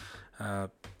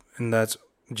 In that,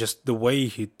 just the way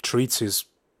he treats his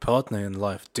partner in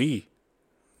life, Dee,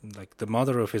 like the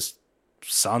mother of his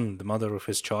son, the mother of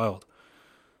his child.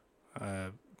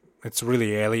 It's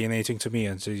really alienating to me,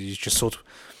 and he's just sort of,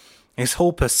 his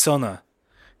whole persona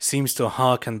seems to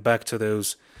harken back to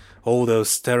all those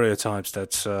stereotypes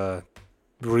that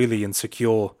really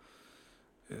insecure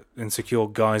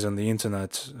guys on the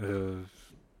internet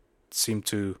seem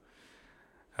to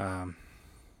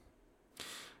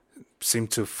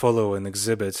follow and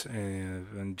exhibit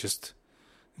and just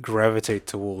gravitate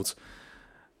towards.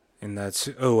 In that,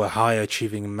 a high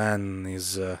achieving man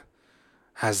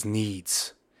has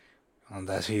needs, and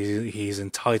that he's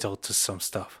entitled to some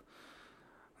stuff.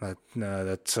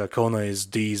 That Conor is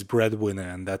Dee's breadwinner,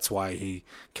 and that's why he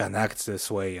can act this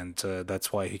way, and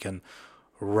that's why he can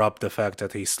rub the fact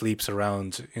that he sleeps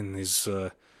around in his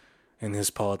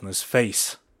partner's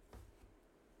face.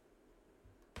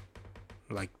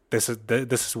 Like this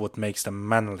is what makes them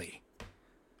manly.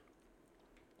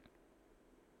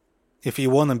 If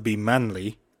you want to be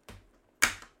manly,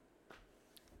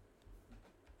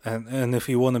 and if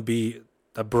you want to be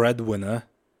a breadwinner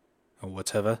or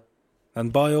whatever, then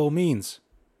by all means,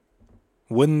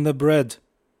 win the bread,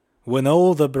 win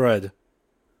all the bread.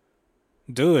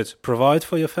 Do it. Provide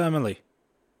for your family.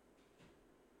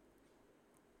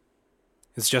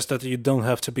 It's just that you don't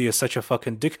have to be such a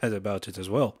fucking dickhead about it as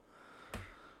well.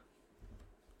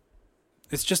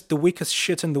 It's just the weakest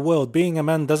shit in the world. Being a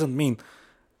man doesn't mean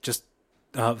just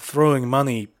throwing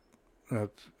money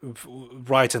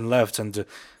right and left and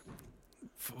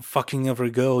fucking every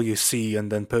girl you see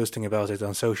and then posting about it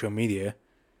on social media.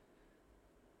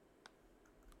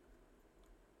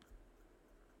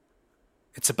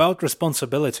 It's about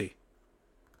responsibility.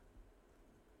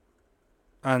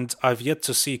 And I've yet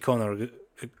to see Conor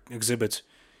exhibit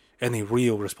any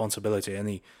real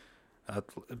responsibility.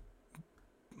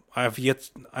 I'm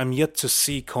yet to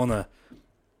see Conor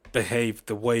behave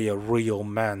the way a real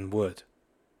man would.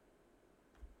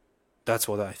 That's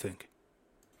what I think.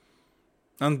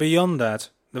 And beyond that,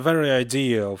 the very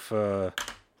idea of a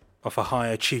high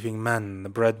achieving man, the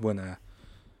breadwinner,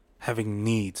 having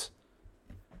needs.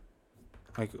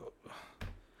 Like,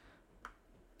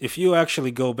 if you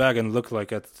actually go back and look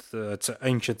like at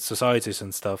ancient societies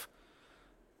and stuff,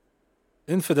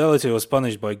 infidelity was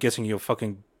punished by getting your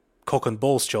fucking cock and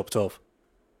balls chopped off.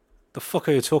 The fuck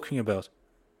are you talking about?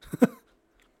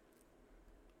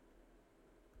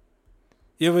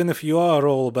 Even if you are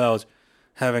all about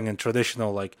having a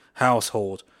traditional like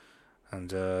household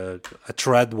and a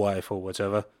trad wife or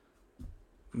whatever,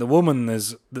 the woman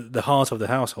is the heart of the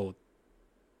household.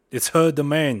 It's her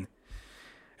domain.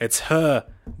 It's her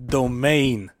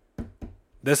domain.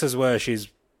 This is where she's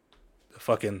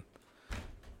fucking...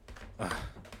 I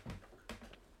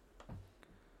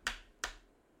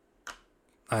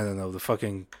don't know, the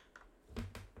fucking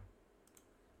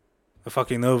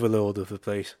overlord of the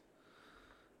place.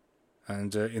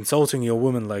 And insulting your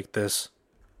woman like this,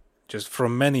 just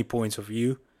from many points of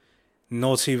view,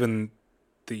 not even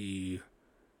the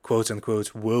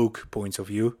quote-unquote woke point of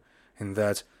view, in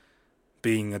that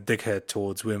being a dickhead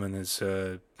towards women is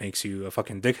makes you a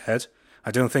fucking dickhead.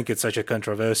 I don't think it's such a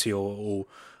controversial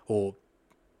or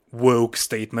woke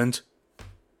statement.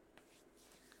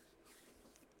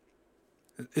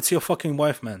 It's your fucking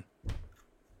wife, man.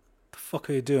 The fuck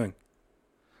are you doing?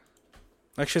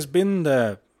 Like, she's been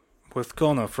there with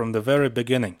Conor from the very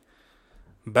beginning.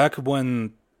 Back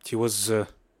when he was a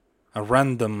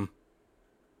random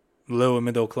lower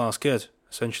middle class kid,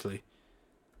 essentially.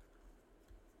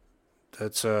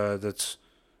 That's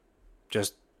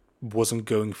just wasn't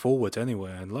going forward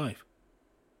anywhere in life.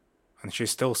 And she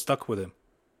still stuck with him.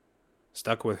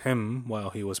 Stuck with him while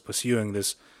he was pursuing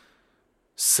this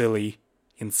silly,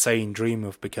 insane dream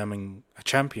of becoming a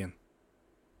champion.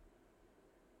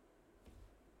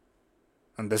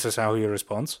 And this is how he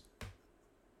responds.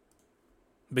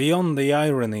 Beyond the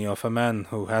irony of a man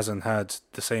who hasn't had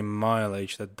the same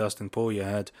mileage that Dustin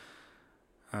Poirier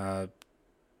had,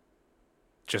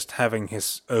 just having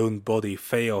his own body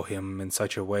fail him in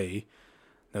such a way,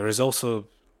 there is also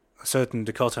a certain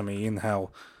dichotomy in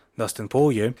how Dustin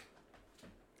Poirier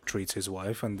treats his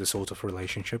wife and the sort of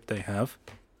relationship they have,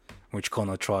 which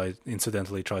Conor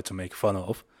incidentally tried to make fun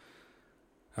of.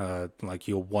 Like,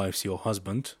 your wife's your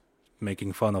husband,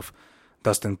 making fun of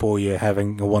Dustin Poirier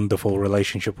having a wonderful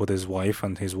relationship with his wife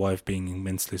and his wife being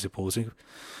immensely supportive,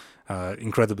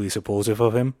 incredibly supportive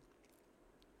of him.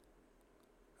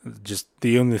 Just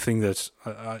the only thing that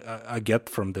I get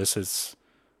from this is,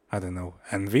 I don't know,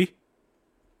 envy?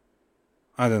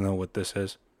 I don't know what this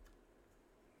is.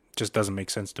 Just doesn't make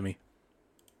sense to me.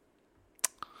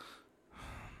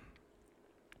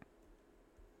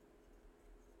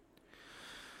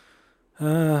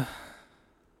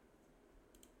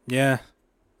 Yeah,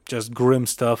 just grim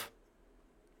stuff.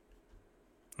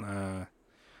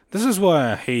 This is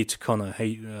why I hate Conor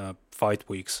fight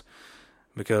weeks,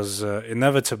 because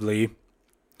inevitably,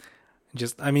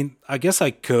 I guess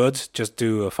I could just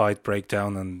do a fight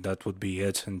breakdown and that would be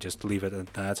it, and just leave it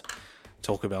at that.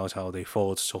 Talk about how they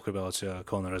fought, talk about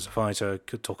Conor as a fighter,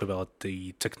 could talk about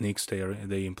the techniques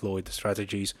they employed, the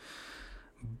strategies.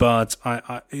 But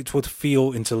it would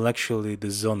feel intellectually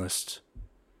dishonest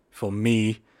for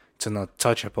me to not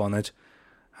touch upon it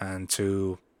and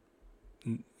to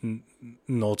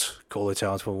not call it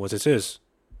out for what it is.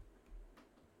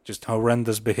 Just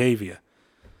horrendous behavior.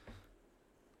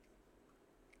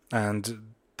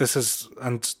 And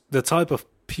the type of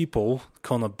people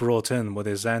Conor brought in with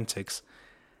his antics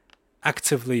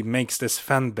actively makes this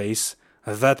fan base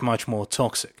that much more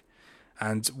toxic.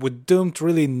 And we don't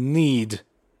really need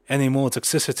any more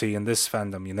toxicity in this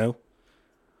fandom, you know?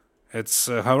 It's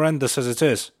horrendous as it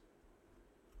is.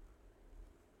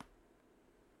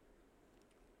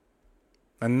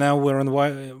 And now we're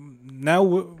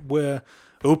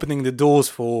opening the doors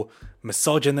for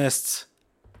misogynists,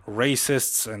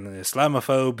 racists, and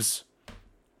Islamophobes.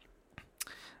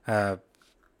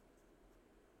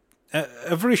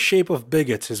 Every shape of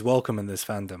bigot is welcome in this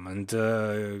fandom,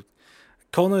 and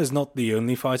Conor is not the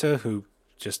only fighter who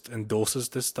just endorses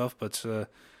this stuff, but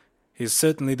he's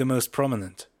certainly the most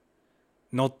prominent.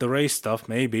 Not the race stuff,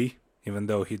 maybe, even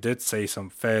though he did say some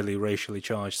fairly racially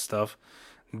charged stuff,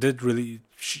 did really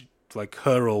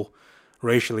hurl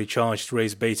racially charged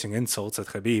race-baiting insults at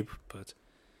Khabib, but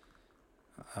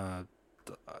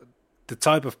the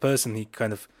type of person he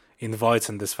kind of invites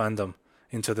into this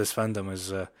fandom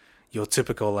is your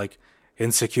typical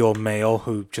insecure male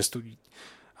who just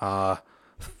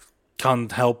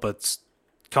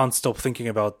can't stop thinking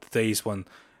about the days when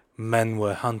men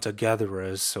were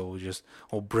hunter-gatherers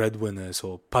or breadwinners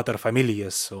or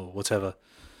paterfamilias or whatever.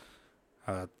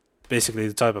 Basically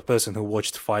the type of person who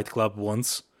watched Fight Club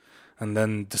once and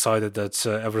then decided that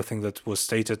everything that was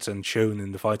stated and shown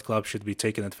in the Fight Club should be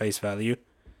taken at face value.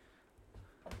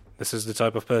 This is the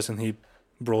type of person he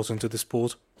brought into the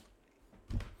sport.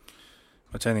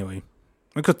 But anyway,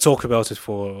 we could talk about it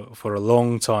for a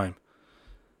long time.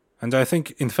 And I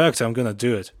think, in fact, I'm going to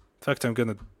do it. In fact, I'm going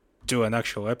to do an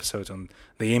actual episode on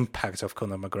the impact of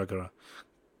Conor McGregor,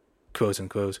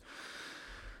 quote-unquote.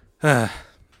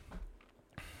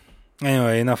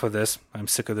 Anyway, enough of this. I'm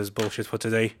sick of this bullshit for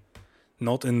today.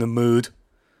 Not in the mood.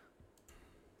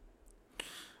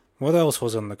 What else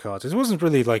was on the card? It wasn't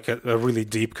really like a really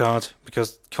deep card,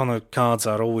 because Conor cards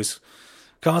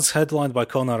headlined by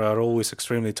Conor are always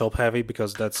extremely top-heavy,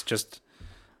 because that's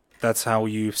how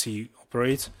UFC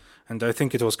operates. And I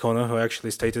think it was Conor who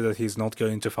actually stated that he's not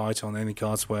going to fight on any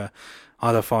cards where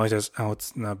other fighters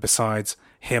besides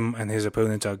him and his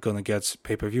opponent are going to get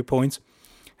pay-per-view points.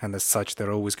 And as such,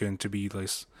 they're always going to be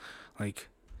less, I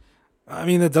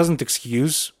mean, it doesn't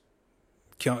excuse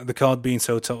the card being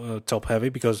so top-heavy,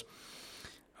 because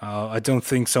I don't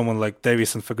think someone like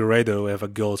Davison Figueiredo ever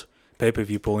got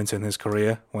pay-per-view points in his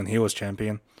career when he was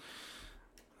champion.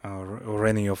 Or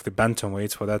any of the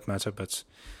bantamweights for that matter, but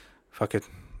fuck it.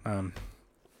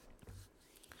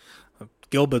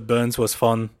 Gilbert Burns was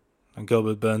fun, and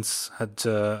Gilbert Burns had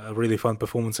a really fun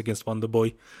performance against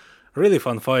Wonderboy. A really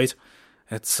fun fight.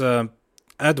 It's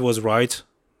Ed was right,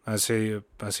 as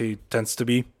he tends to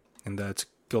be, in that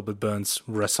Gilbert Burns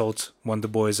wrestled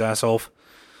Wonderboy's ass off.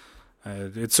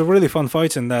 It's a really fun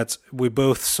fight in that we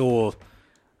both saw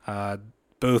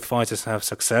both fighters have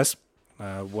success.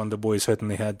 Wonderboy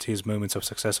certainly had his moments of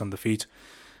success on the feet,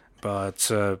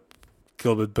 but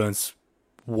Gilbert Burns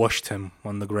washed him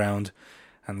on the ground,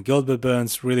 and Gilbert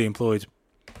Burns really employed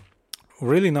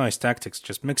really nice tactics,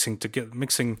 just mixing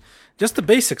just the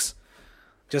basics,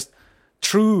 just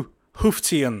true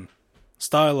Hooftian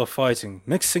style of fighting,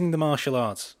 mixing the martial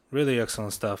arts. Really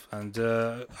excellent stuff, and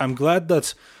I'm glad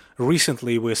that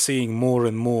recently we're seeing more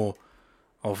and more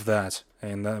of that,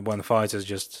 and when fighters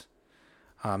just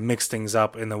mix things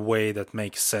up in a way that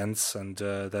makes sense and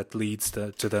that leads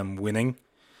to them winning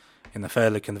in a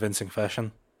fairly convincing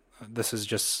fashion. This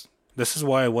is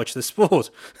why I watch this sport.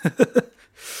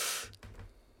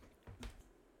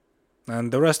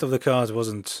 And the rest of the card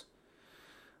wasn't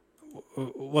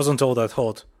all that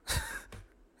hot.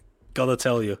 Gotta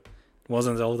tell you,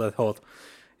 wasn't all that hot.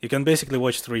 You can basically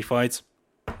watch 3 fights.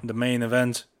 The main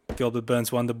event, Gilbert Burns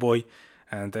Wonderboy,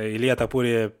 and Ilia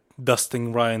Topuria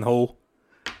dusting Ryan Hall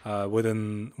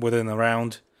within a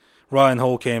round. Ryan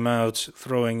Hall came out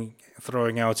throwing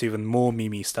out even more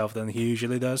Mimi stuff than he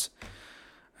usually does,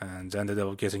 and ended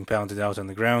up getting pounded out on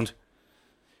the ground.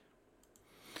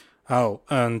 Oh,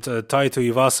 and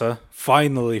Taito Iwasa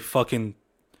finally fucking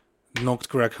knocked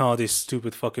Greg Hardy's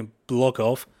stupid fucking block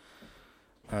off,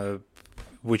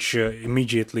 which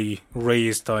immediately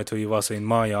raised Taito Iwasa in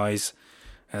my eyes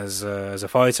as a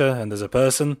fighter and as a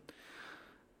person.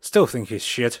 Still think he's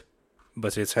shit,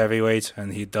 but it's heavyweight,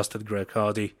 and he dusted Greg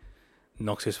Hardy,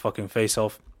 knocked his fucking face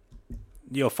off.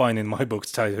 You're fine in my books,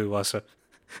 Taito Iwasa.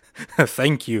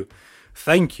 Thank you.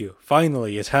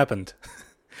 Finally, it happened.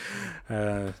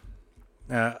 Irina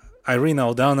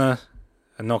Aldana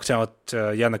knocked out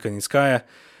Yana Kunitskaya,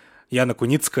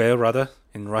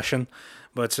 in Russian,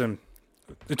 but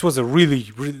it was a really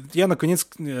Yana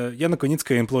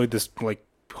Kunitskaya employed this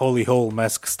holy hole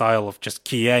mask style of just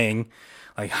kiaing,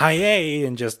 hi-yay,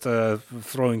 and just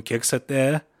throwing kicks at the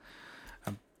air,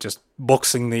 just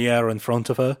boxing the air in front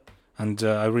of her, and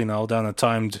Irina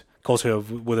Aldana caught her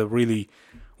with a really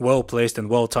well-placed and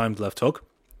well-timed left hook.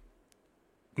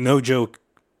 No joke,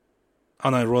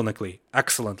 unironically,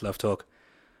 excellent left hook.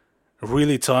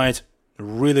 Really tight,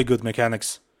 really good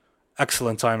mechanics,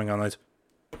 excellent timing on it,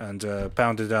 and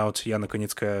pounded out Yana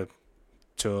Kunitskaya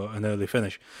to an early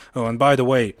finish. Oh, and by the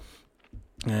way,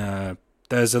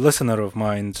 there's a listener of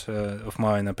mine,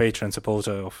 a Patreon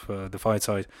supporter of the fight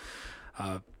site,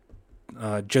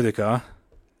 Judica.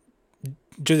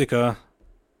 Judica,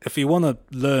 if you want to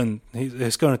learn,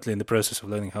 he's currently in the process of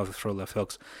learning how to throw left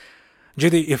hooks.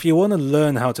 Judy, if you want to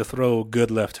learn how to throw good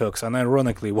left hooks, and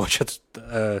ironically watch at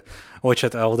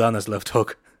Aldana's left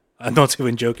hook, I'm not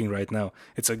even joking right now.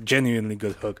 It's a genuinely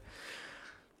good hook.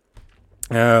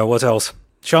 What else?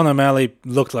 Sean O'Malley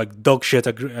looked like dog shit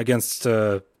against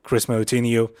Chris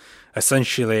Moutinho.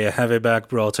 Essentially a heavy bag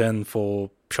brought in for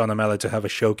Sean O'Malley to have a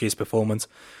showcase performance.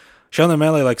 Sean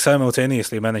O'Malley like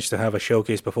simultaneously managed to have a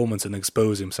showcase performance and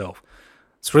expose himself.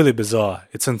 It's really bizarre.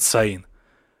 It's insane.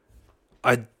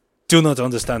 I do not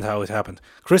understand how it happened.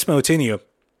 Chris Moutinho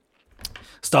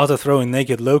started throwing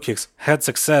naked low kicks, had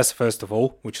success first of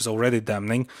all, which is already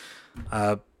damning.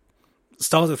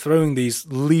 Started throwing these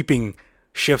leaping,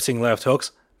 shifting left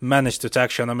hooks, managed to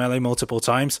attack Sean O'Malley multiple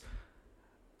times,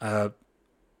 and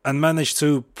managed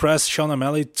to press Sean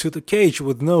O'Malley to the cage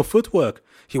with no footwork.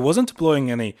 He wasn't employing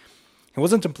any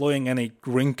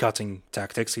ring cutting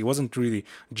tactics. He wasn't really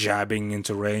jabbing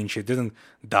into range. He didn't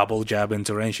double jab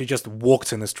into range. He just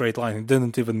walked in a straight line. He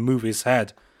didn't even move his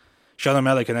head. Sean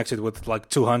O'Malley connected with like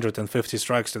 250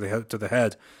 strikes to the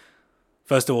head.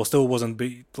 First of all, still wasn't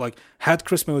had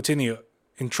Chris Moutinho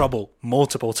in trouble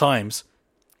multiple times,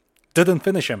 didn't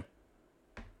finish him.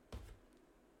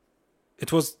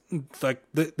 It was like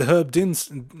the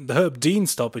Herb Dean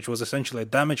stoppage was essentially a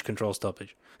damage control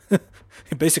stoppage.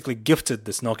 He basically gifted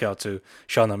this knockout to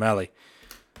Sean O'Malley.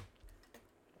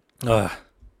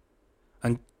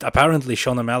 And apparently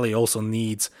Sean O'Malley also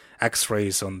needs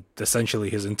x-rays on essentially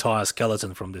his entire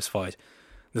skeleton from this fight,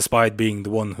 despite being the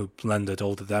one who landed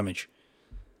all the damage.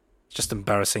 It's just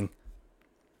embarrassing.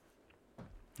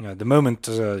 The moment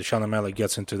Sean O'Malley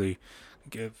gets into the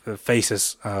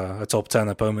faces a top 10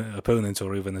 opponent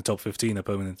or even a top 15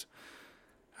 opponent,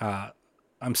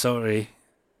 I'm sorry,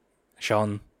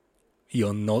 Sean,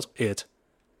 you're not it.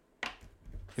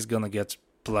 He's gonna get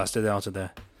blasted out of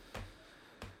there.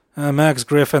 Max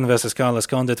Griffin versus Carlos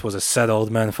Condit was a sad old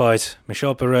man fight.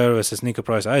 Michel Pereira versus Nico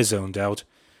Price, I zoned out.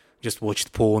 Just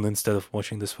watched porn instead of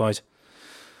watching this fight.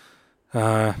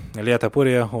 Eliata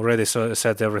Poirier already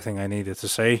said everything I needed to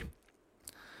say.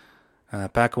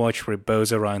 Packwatch,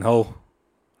 Reboza, Ryan Hall,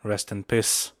 rest in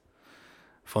peace,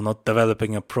 for not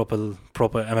developing a proper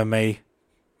MMA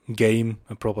game,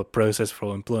 a proper process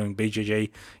for employing BJJ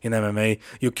in MMA.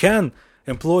 You can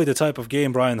employ the type of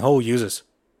game Ryan Hall uses.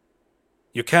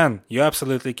 You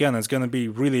absolutely can. It's going to be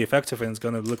really effective and it's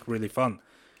going to look really fun.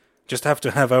 Just have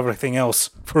to have everything else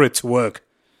for it to work.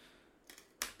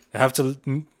 You have to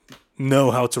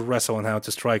know how to wrestle and how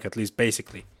to strike, at least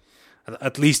basically.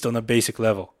 At least on a basic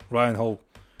level. Ryan Hall,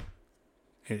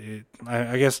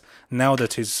 I guess now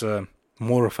that he's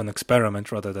more of an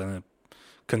experiment rather than a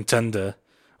contender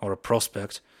or a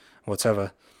prospect,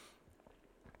 whatever,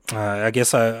 I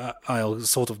guess I'll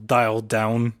sort of dial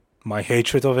down my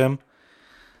hatred of him.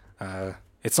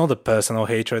 It's not a personal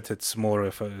hatred, it's more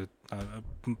of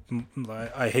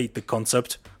I hate the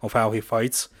concept of how he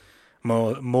fights,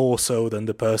 more so than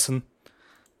the person.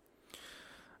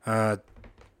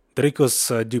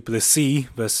 Dricos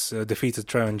Duplessis defeated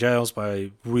Trevin Giles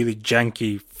by really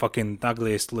janky, fucking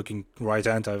ugliest looking right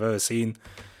hand I've ever seen.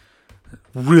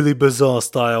 Really bizarre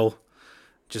style.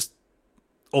 Just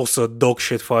also dog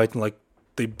shit fight. Like,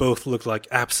 they both looked like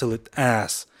absolute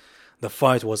ass. The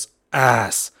fight was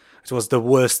ass. It was the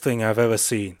worst thing I've ever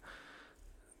seen.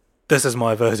 This is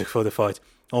my verdict for the fight.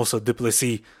 Also,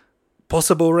 Duplessis,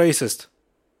 possible racist.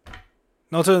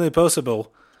 Not only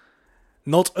possible,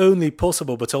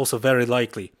 but also very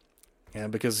likely. Yeah,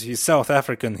 because he's South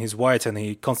African, he's white, and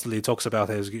he constantly talks about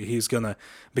how he's gonna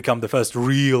become the first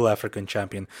real African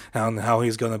champion, and how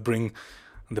he's gonna bring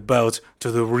the belt to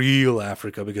the real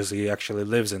Africa because he actually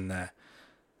lives in there.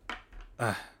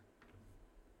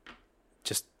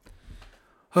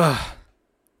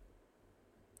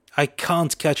 I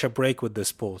can't catch a break with this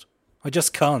sport. I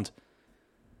just can't.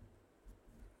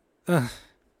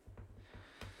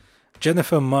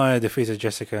 Jennifer Meyer defeated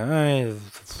Jessica.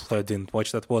 I didn't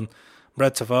watch that one.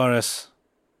 Brett Tavares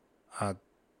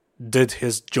did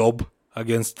his job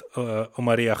against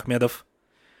Omari Akhmedov.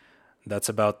 That's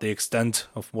about the extent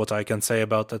of what I can say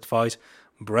about that fight.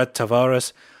 Brett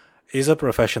Tavares is a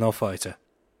professional fighter.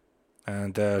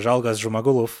 And Zhalgas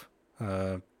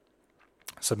Zhumagulov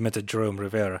submitted Jerome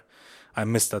Rivera. I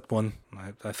missed that one.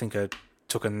 I think I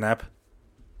took a nap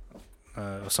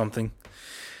or something.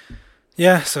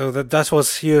 Yeah, so that was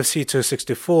UFC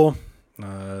 264.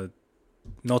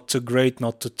 Not too great,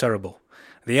 not too terrible.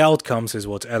 The outcomes is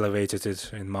what elevated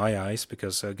it in my eyes,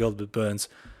 because Gilbert Burns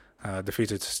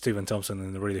defeated Stephen Thompson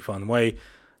in a really fun way.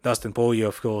 Dustin Poirier,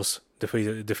 of course,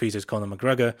 defeated Conor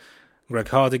McGregor. Greg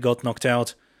Hardy got knocked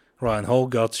out. Ryan Hall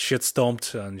got shit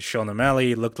stomped, and Sean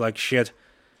O'Malley looked like shit.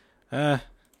 It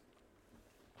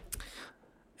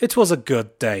was a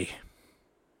good day.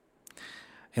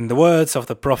 In the words of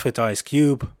the prophet Ice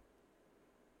Cube,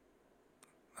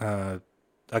 I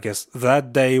guess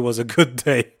that day was a good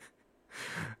day.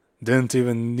 Didn't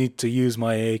even need to use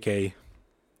my AK.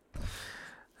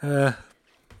 But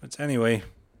anyway,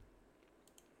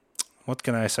 what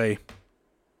can I say?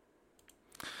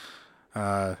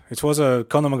 It was a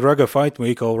Conor McGregor fight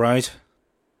week, all right.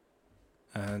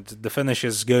 And the finish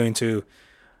is going to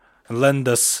lend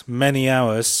us many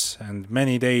hours and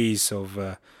many days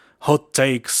of hot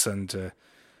takes and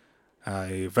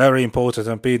very important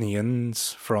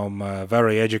opinions from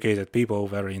very educated people,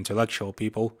 very intellectual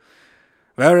people.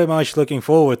 Very much looking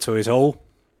forward to it all.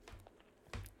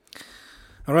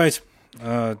 Alright,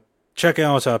 check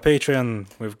out our Patreon.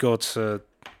 We've got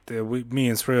me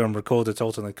and Sriram recorded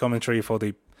alternate commentary for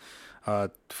the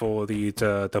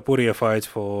Poirier fight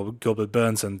for Gilbert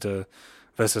Burns and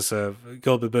versus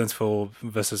Gilbert Burns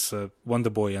versus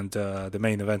Wonderboy and the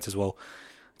main event as well.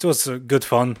 It was good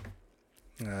fun.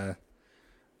 The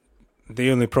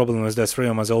only problem was that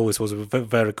Sriram, as always, was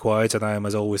very quiet, and I am,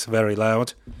 as always, very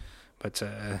loud. But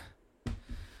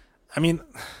I mean,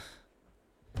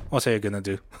 what are you gonna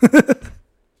do?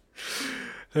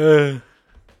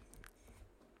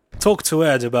 Talk to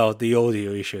Ed about the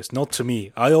audio issues, not to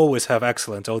me. I always have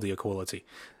excellent audio quality.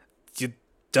 You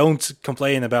don't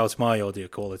complain about my audio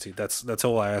quality. That's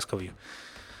all I ask of you.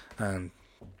 And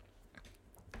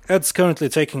Ed's currently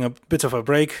taking a bit of a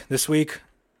break this week.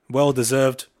 Well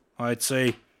deserved, I'd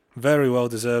say. Very well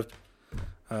deserved.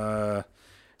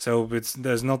 So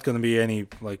there's not going to be any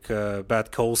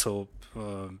bad calls or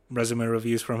resume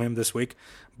reviews from him this week.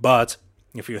 But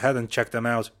if you hadn't checked them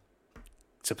out,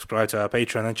 subscribe to our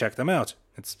Patreon and check them out.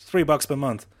 It's $3 per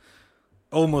month.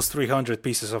 Almost 300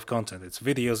 pieces of content. It's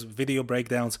videos, video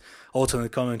breakdowns,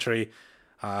 alternate commentary,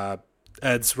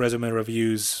 ads, resume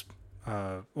reviews,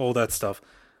 all that stuff.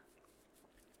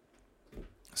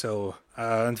 So,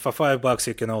 and for $5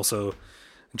 you can also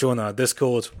join our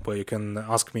Discord, where you can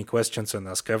ask me questions and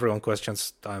ask everyone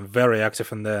questions. I'm very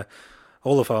active in there.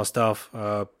 All of our stuff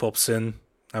pops in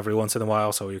every once in a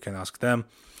while, so you can ask them.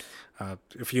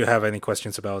 If you have any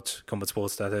questions about combat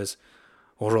sports, that is,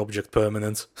 or object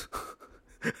permanence.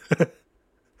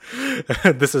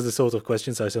 This is the sort of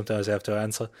questions I sometimes have to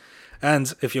answer.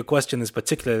 And if your question is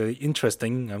particularly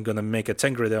interesting, I'm going to make a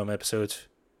TENGRIDOME episode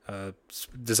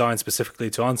designed specifically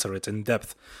to answer it in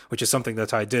depth, which is something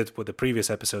that I did with the previous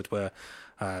episode where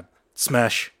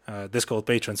Smash, Discord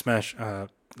patron Smash,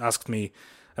 asked me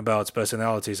about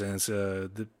personalities and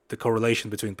the correlation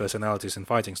between personalities and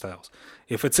fighting styles.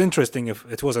 If it's interesting, if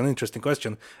it was an interesting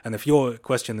question, and if your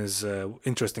question is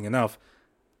interesting enough,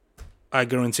 I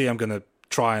guarantee I'm going to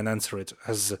try and answer it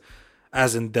as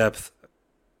in depth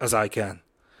as I can.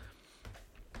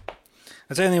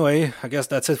 But anyway, I guess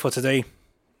that's it for today.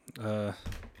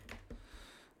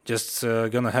 Just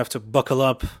gonna have to buckle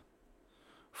up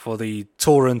for the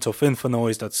torrent of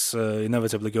info-noise that's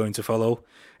inevitably going to follow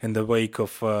in the wake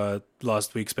of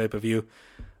last week's pay-per-view.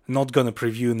 Not gonna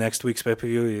preview next week's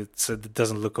pay-per-view. It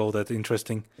doesn't look all that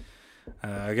interesting.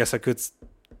 I guess I could,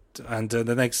 and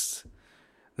the next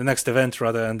event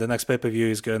rather, and the next pay-per-view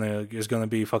is gonna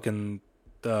be fucking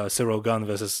Cyril Gunn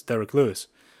versus Derek Lewis,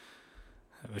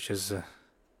 which is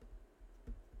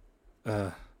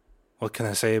what can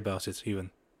I say about it even?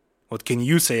 What can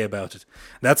you say about it?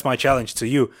 That's my challenge to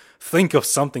you. Think of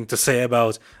something to say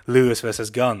about Lewis versus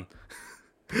Gunn.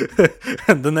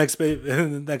 And the next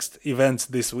event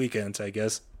this weekend, I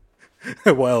guess,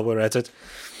 while we're at it.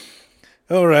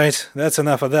 Alright, that's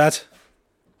enough of that.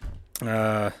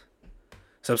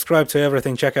 Subscribe to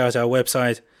everything, check out our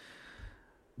website.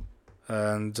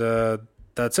 And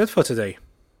that's it for today.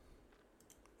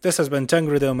 This has been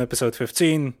TENGRIDOME episode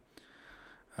 15.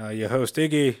 Your host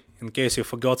Iggy, in case you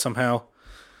forgot somehow.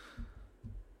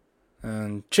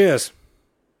 And cheers.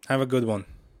 Have a good one.